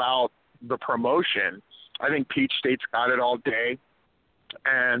passionate about the promotion, I think Peachstate's got it all day.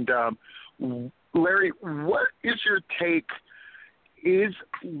 And Larry, what is your take? Is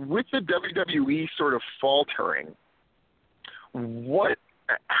with the WWE sort of faltering,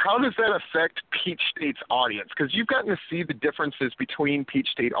 how does that affect Peachstate's audience? Because you've gotten to see the differences between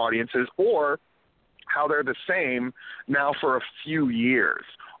Peachstate audiences, or how they're the same now for a few years.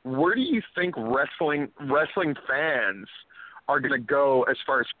 Where do you think wrestling fans are going to go as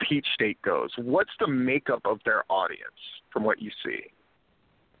far as Peachstate goes? What's the makeup of their audience from what you see?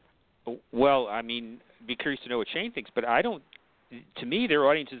 Well, be curious to know what Shane thinks, but to me, their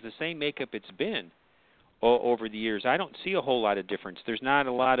audience is the same makeup it's been over the years. I don't see a whole lot of difference. There's not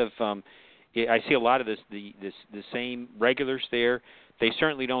a lot of I see a lot of the same regulars there. They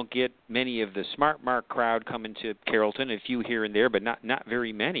certainly don't get many of the Smart Mark crowd coming to Carrollton, a few here and there, but not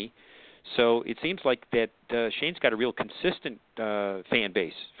very many. So it seems like that Shane's got a real consistent fan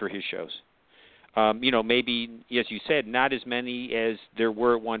base for his shows. Maybe, as you said, not as many as there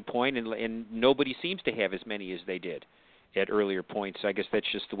were at one point, and nobody seems to have as many as they did at earlier points. I guess that's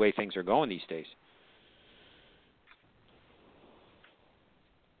just the way things are going these days.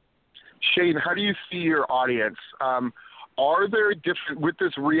 Shane, how do you see your audience? Are there different, with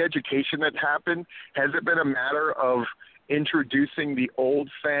this re-education that happened, has it been a matter of introducing the old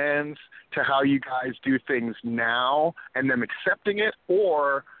fans to how you guys do things now and them accepting it,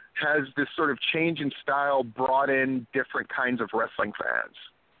 or has this sort of change in style brought in different kinds of wrestling fans?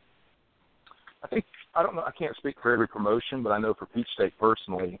 I don't know, I can't speak for every promotion, but I know for Peachstate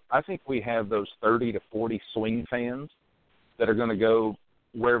personally, I think we have those 30 to 40 swing fans that are going to go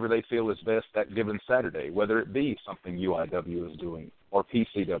wherever they feel is best that given Saturday, whether it be something UIW is doing, or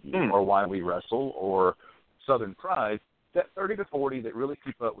PCW, or Why We Wrestle, or Southern Pride. That 30 to 40 that really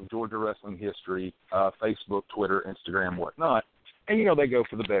keep up with Georgia wrestling history, Facebook, Twitter, Instagram, whatnot, and, they go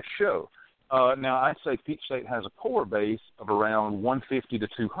for the best show. Now, I'd say Peachstate has a core base of around 150 to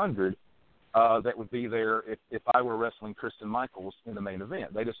 200 that would be there if I were wrestling Kristen Michaels in the main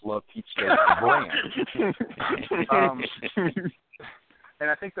event. They just love Peachstate brand. And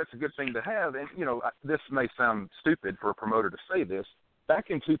I think that's a good thing to have. And, this may sound stupid for a promoter to say this.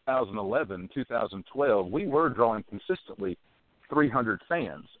 Back in 2011, 2012, we were drawing consistently 300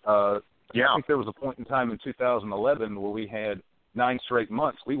 fans. I think there was a point in time in 2011 where we had 9 straight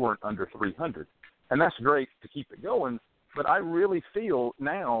months. We weren't under 300. And that's great to keep it going. But I really feel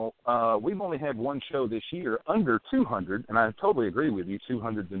now we've only had one show this year under 200, and I totally agree with you,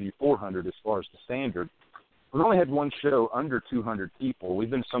 200 the new 400 as far as the standard. We've only had one show under 200 people. We've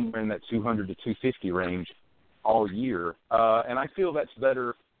been somewhere in that 200 to 250 range all year. And I feel that's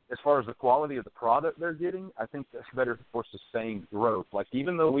better as far as the quality of the product they're getting. I think that's better for sustained growth. Like,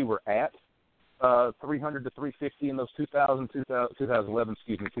 even though we were at 300 to 350 in those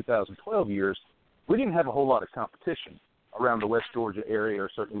 2012 years, we didn't have a whole lot of competition around the West Georgia area, or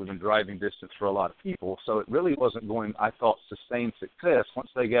certainly within driving distance for a lot of people. So it really wasn't going, I thought, sustained success.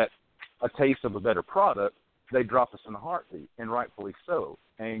 Once they got a taste of a better product, they dropped us in a heartbeat, and rightfully so.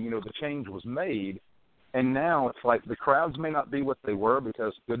 And, the change was made And now it's like the crowds may not be what they were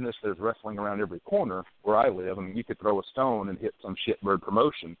because, goodness, there's wrestling around every corner where I live. I mean, you could throw a stone and hit some shitbird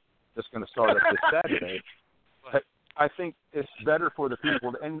promotion that's going to start up this Saturday. But I think it's better for the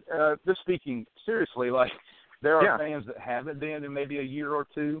people. And just speaking seriously, like there are fans that haven't been in maybe a year or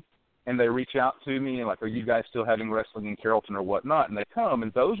two, and they reach out to me and like, are you guys still having wrestling in Carrollton or whatnot? And they come,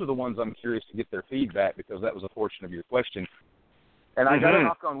 and those are the ones I'm curious to get their feedback because that was a portion of your question. And I got to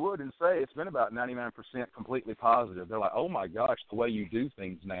knock on wood and say it's been about 99% completely positive. They're like, oh, my gosh, the way you do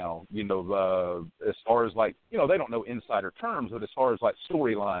things now, you know, as far as like, you know, they don't know insider terms, but as far as like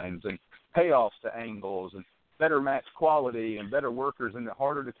storylines and payoffs to angles and better match quality and better workers and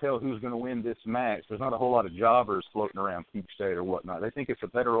harder to tell who's going to win this match. There's not a whole lot of jobbers floating around Peachstate or whatnot. They think it's a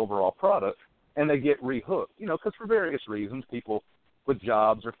better overall product, and they get rehooked, you know, because for various reasons, people with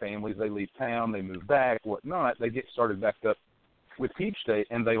jobs or families, they leave town, they move back, whatnot, they get started back up with Peachstate,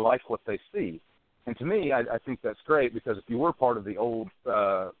 and they like what they see. And to me, I think that's great because if you were part of the old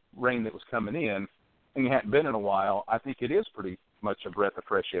reign that was coming in and you hadn't been in a while, I think it is pretty much a breath of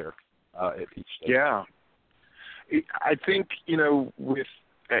fresh air at Peachstate. Yeah. I think, you know, with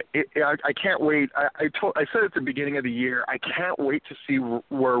I can't wait. I said at the beginning of the year, I can't wait to see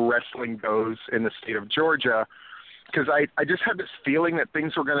where wrestling goes in the state of Georgia because I just had this feeling that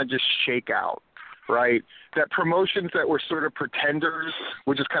things were going to just shake out. Right, that promotions that were sort of pretenders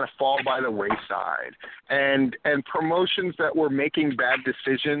would just kind of fall by the wayside, and promotions that were making bad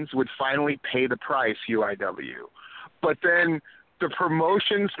decisions would finally pay the price, UIW. But then the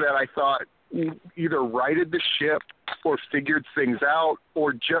promotions that I thought either righted the ship or figured things out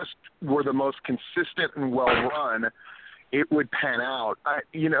or just were the most consistent and well-run, it would pan out.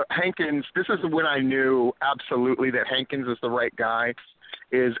 You know, Hankins, this is when I knew absolutely that Hankins is the right guy,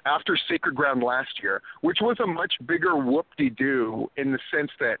 is after Sacred Ground last year, which was a much bigger whoop-de-doo in the sense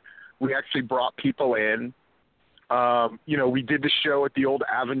that we actually brought people in. You know, we did the show at the old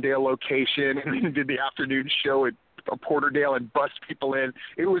Avondale location and then did the afternoon show at Porterdale and bust people in.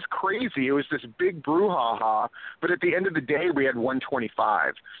 It was crazy. It was this big brouhaha. But at the end of the day, we had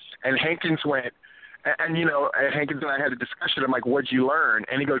 125. And Hankins went, and, you know, Hankins and I had a discussion. I'm like, what'd you learn?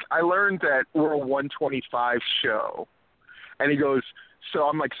 And he goes, I learned that we're a 125 show. And he goes, so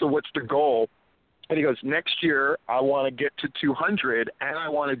I'm like, so what's the goal? And he goes, next year I want to get to 200, and I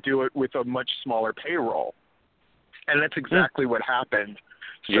want to do it with a much smaller payroll. And that's exactly what happened.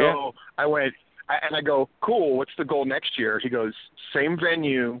 So I went, and I go, cool, what's the goal next year? He goes, same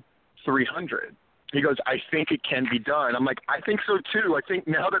venue, 300. He goes, I think it can be done. I'm like, I think so too. I think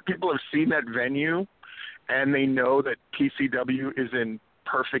now that people have seen that venue and they know that PCW is in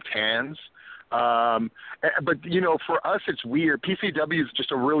perfect hands, but, you know, for us, it's weird. PCW is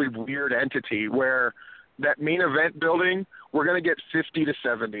just a really weird entity where that main event building, we're going to get 50 to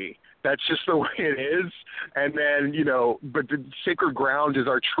 70. That's just the way it is. And then, you know, but the Sacred Ground is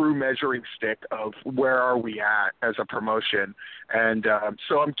our true measuring stick of where are we at as a promotion. And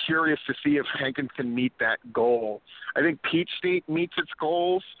so I'm curious to see if Hankins can meet that goal. I think Peachstate meets its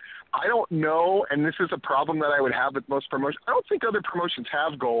goals. I don't know, and this is a problem that I would have with most promotions. I don't think other promotions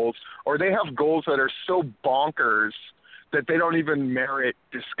have goals, or they have goals that are so bonkers that they don't even merit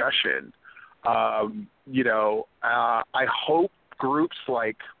discussion. You know, I hope groups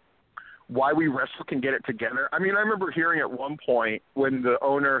like Why We Wrestle can get it together. I mean, I remember hearing at one point when the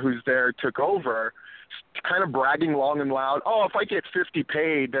owner who's there took over, kind of bragging long and loud, oh, if I get 50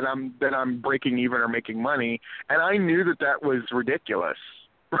 paid, then I'm breaking even or making money. And I knew that was ridiculous.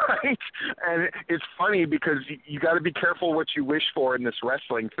 Right? And it's funny because you got to be careful what you wish for in this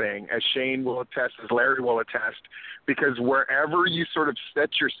wrestling thing, as Shane will attest, as Larry will attest, because wherever you sort of set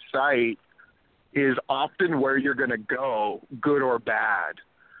your sight is often where you're going to go, good or bad.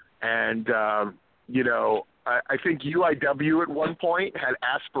 And, you know, I think UIW at one point had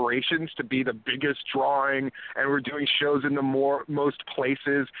aspirations to be the biggest drawing, and we're doing shows in the most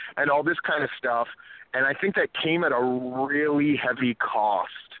places and all this kind of stuff. And I think that came at a really heavy cost,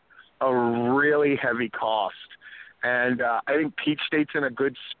 And I think Peachstate's in a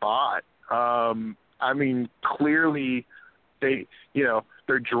good spot. I mean, clearly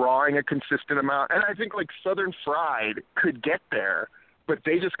they're drawing a consistent amount. And I think like Southern Fried could get there, but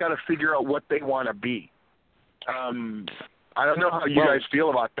they just got to figure out what they want to be. I don't know how you guys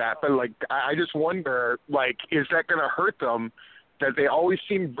feel about that, but like, I just wonder, like, is that going to hurt them that they always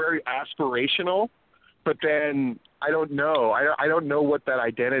seem very aspirational? But then I don't know. I don't know what that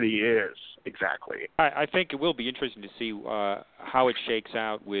identity is exactly. I think it will be interesting to see how it shakes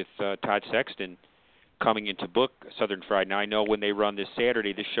out with Todd Sexton coming into book Southern Fried. Now, I know when they run this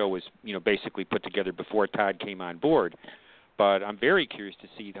Saturday, this show was basically put together before Todd came on board. but I'm very curious to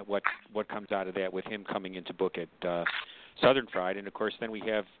see that what comes out of that with him coming into book at Southern Fried, and of course then we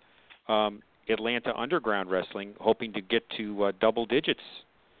have Atlanta Underground Wrestling hoping to get to double digits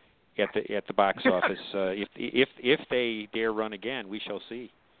at the box office. If they dare run again, we shall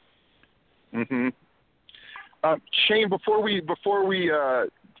see. Mm-hmm. Shane, before we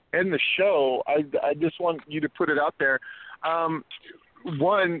end the show, I just want you to put it out there.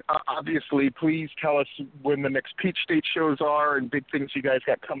 One, obviously, please tell us when the next Peachstate shows are and big things you guys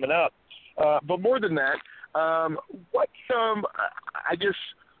got coming up. But more than that, I just,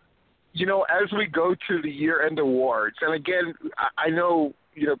 as we go to the year-end awards, and again, I know,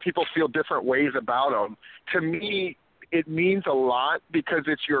 people feel different ways about them. To me, it means a lot because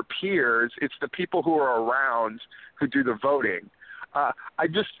it's your peers, it's the people who are around who do the voting.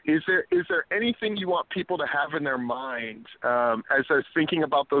 Is there anything you want people to have in their mind as they're thinking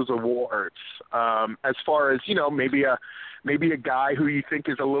about those awards? As far as maybe a guy who you think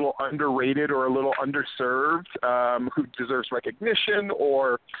is a little underrated or a little underserved, who deserves recognition,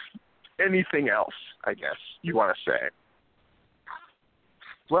 or anything else, I guess you want to say.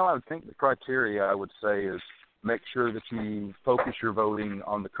 Well, I would think the criteria I would say is make sure that you focus your voting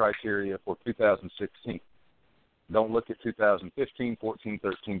on the criteria for 2016. Don't look at 2015, 14,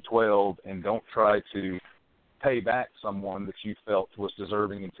 13, 12, and don't try to pay back someone that you felt was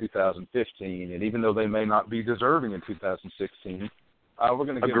deserving in 2015. And even though they may not be deserving in 2016, we're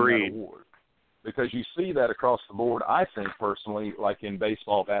going to give them that award. Because you see that across the board, I think personally, like in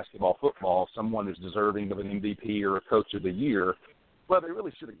baseball, basketball, football, someone is deserving of an MVP or a Coach of the Year. Well, they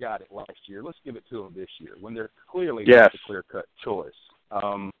really should have got it last year. Let's give it to them this year when they're clearly not a clear-cut choice.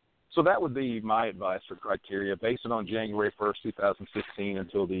 So that would be my advice for criteria. Base it on January 1st, 2016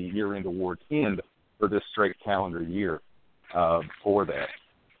 until the year-end awards end for this straight calendar year for that.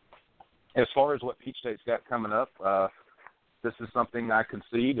 As far as what Peachstate's got coming up, this is something I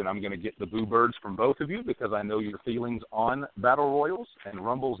concede, and I'm going to get the boo birds from both of you because I know your feelings on Battle Royals and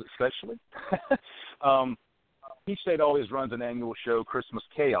Rumbles especially. Peachstate always runs an annual show, Christmas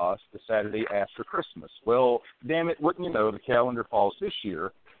Chaos, the Saturday after Christmas. Well, damn it, wouldn't you know, the calendar falls this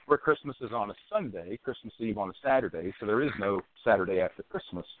year where Christmas is on a Sunday, Christmas Eve on a Saturday, so there is no Saturday after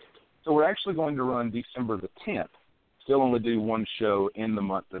Christmas. So we're actually going to run December the 10th, still only do one show in the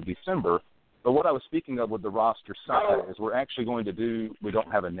month of December. But what I was speaking of with the roster size is we're actually going to do, we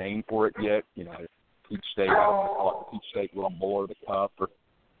don't have a name for it yet, Peachstate, I don't want to call it the Peachstate Rumble or the Cup or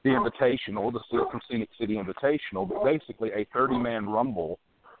the Invitational, the Steel from Scenic City Invitational, but basically a 30-man Rumble,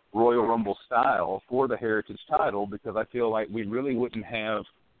 Royal Rumble style for the Heritage title, because I feel like we really wouldn't have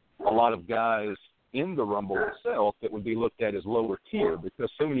a lot of guys in the Rumble itself that would be looked at as lower tier,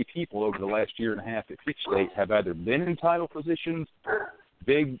 because so many people over the last year and a half at Peachstate have either been in title positions,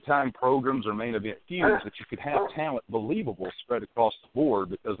 big-time programs, or main event feuds, that you could have talent believable spread across the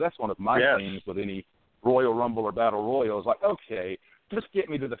board, because that's one of my things with any Royal Rumble or Battle Royal is like, okay, just get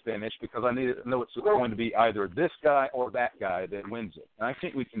me to the finish because I need to know it's going to be either this guy or that guy that wins it. And I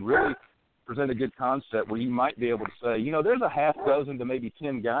think we can really present a good concept where you might be able to say, there's a half dozen to maybe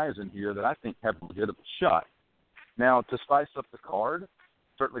 10 guys in here that I think have a legitimate shot. Now, to spice up the card,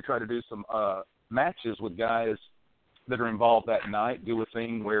 certainly try to do some matches with guys that are involved that night. Do a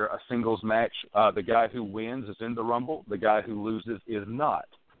thing where a singles match, the guy who wins is in the Rumble, the guy who loses is not.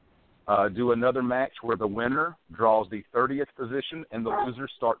 Do another match where the winner draws the 30th position and the loser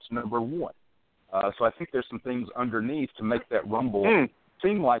starts number 1. So I think there's some things underneath to make that Rumble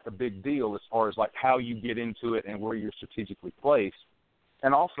seem like a big deal as far as like how you get into it and where you're strategically placed.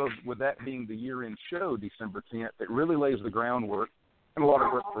 And also with that being the year-end show, December 10th, it really lays the groundwork and a lot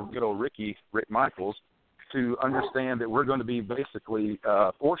of work for good old Rick Michaels, to understand that we're going to be basically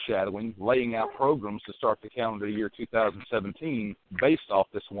foreshadowing, laying out programs to start the calendar year 2017 based off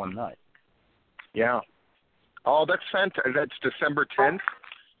this one night. Yeah. Oh, that's fantastic. That's December 10th?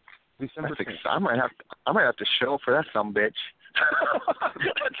 December 10th. I might have to show for that sumbitch.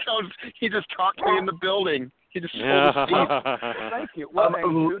 That sounds, he just talked me in the building. He just pulled his teeth. Thank you. Well, and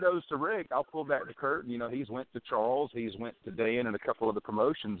kudos to Rick. I'll pull back the curtain. He's went to Charles. He's went to Dan and a couple of the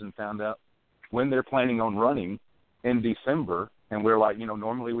promotions and found out when they're planning on running in December, and we're like,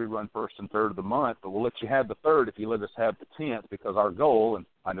 normally we run first and third of the month, but we'll let you have the third if you let us have the 10th, because our goal, and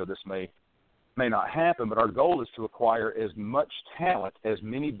I know this may not happen, but our goal is to acquire as much talent, as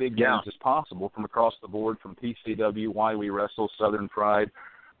many big names as possible from across the board, from PCW, Why We Wrestle, Southern Fried,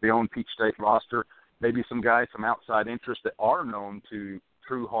 the own Peachstate roster, maybe some guys from outside interest that are known to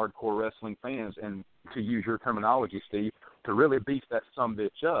true hardcore wrestling fans, and to use your terminology, Steve, to really beef that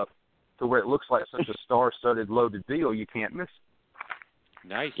sumbitch up to where it looks like such a star-studded, loaded deal, you can't miss it.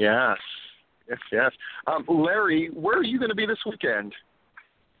 Nice. Yes. Yes. Larry, where are you going to be this weekend?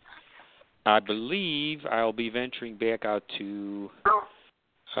 I believe I'll be venturing back out to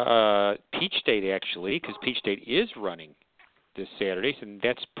Peachstate, actually, because Peachstate is running this Saturday, and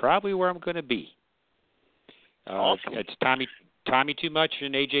that's probably where I'm going to be. Awesome. It's Tommy Too Much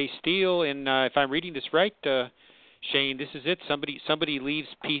and AJ Steele, and if I'm reading this right, Shane, this is it. Somebody leaves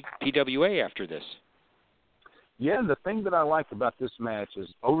PWA after this. Yeah, and the thing that I like about this match is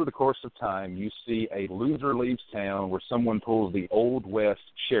over the course of time, you see a loser leaves town where someone pulls the Old West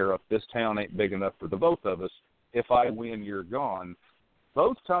sheriff. This town ain't big enough for the both of us. If I win, you're gone.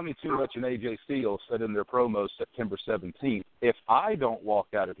 Both Tommy Too Much and AJ Steele said in their promos September 17th, if I don't walk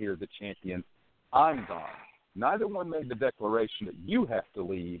out of here the champion, I'm gone. Neither one made the declaration that you have to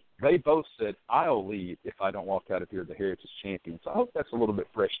leave. They both said, I'll leave if I don't walk out of here the Heritage Champion. So I hope that's a little bit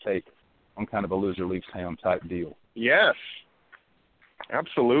fresh take on kind of a loser leaves town type deal. Yes,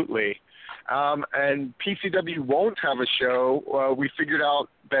 absolutely. And PCW won't have a show. We figured out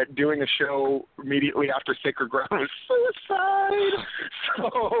that doing a show immediately after Sacred Ground is suicide.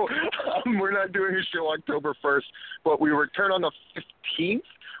 So we're not doing a show October 1st, but we return on the 15th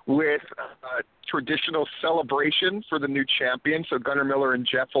with a traditional celebration for the new champion. So Gunnar Miller and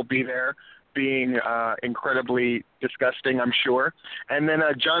Jeff will be there, being incredibly disgusting, I'm sure. And then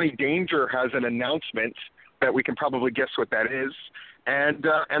Johnny Danger has an announcement that we can probably guess what that is. And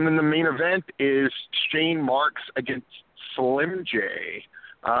then the main event is Shane Marks against Slim J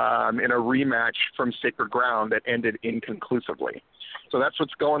in a rematch from Sacred Ground that ended inconclusively. So that's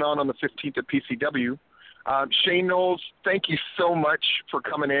what's going on the 15th at PCW. Shane Noles, thank you so much for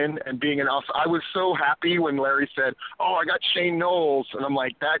coming in and being an awesome. I was so happy when Larry said, "Oh, I got Shane Noles," and I'm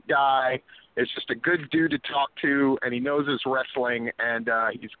like, that guy is just a good dude to talk to, and he knows his wrestling, and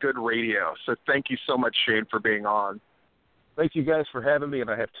he's good radio. So thank you so much, Shane, for being on. Thank you guys for having me, and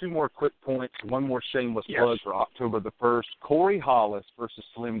I have two more quick points. One more shameless plug for October the 1st. Corey Hollis versus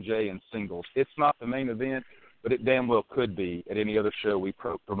Slim J in singles. It's not the main event, but it damn well could be at any other show we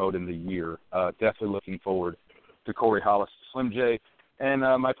promote in the year. Definitely looking forward to Corey Hollis, Slim J. And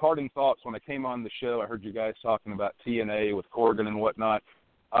my parting thoughts, when I came on the show, I heard you guys talking about TNA with Corgan and whatnot.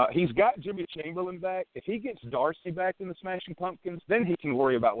 He's got Jimmy Chamberlain back. If he gets Darcy back in the Smashing Pumpkins, then he can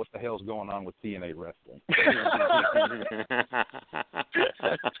worry about what the hell's going on with TNA wrestling.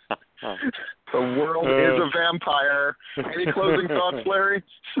 The world is a vampire. Any closing thoughts, Larry?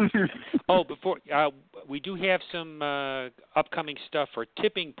 Before we do have some upcoming stuff for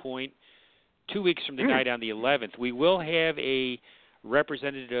Tipping Point 2 weeks from tonight on the 11th. We will have a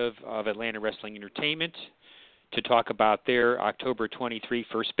representative of Atlanta Wrestling Entertainment to talk about their October 23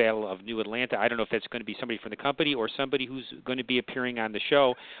 First Battle of New Atlanta. I don't know if that's going to be somebody from the company or somebody who's going to be appearing on the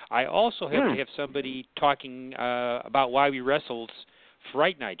show. I also have to have somebody talking about Why We Wrestled's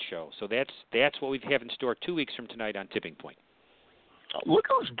Fright Night show. So that's what we have in store 2 weeks from tonight on Tipping Point. Look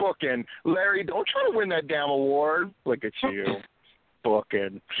who's booking. Larry, don't try to win that damn award. Look at you.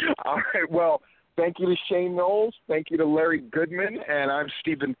 Booking. All right, well, thank you to Shane Noles. Thank you to Larry Goodman. And I'm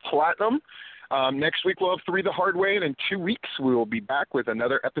Stephen Platinum. Next week we'll have Three the Hard Way, and in 2 weeks we will be back with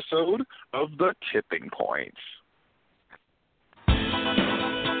another episode of The Tipping Points.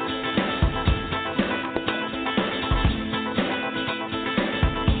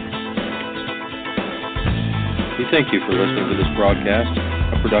 We thank you for listening to this broadcast,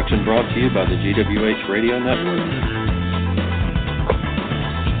 a production brought to you by the GWH Radio Network.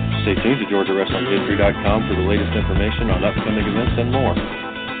 Stay tuned to GeorgiaWrestlingHistory.com for the latest information on upcoming events and more.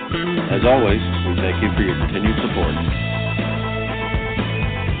 As always, we thank you for your continued support.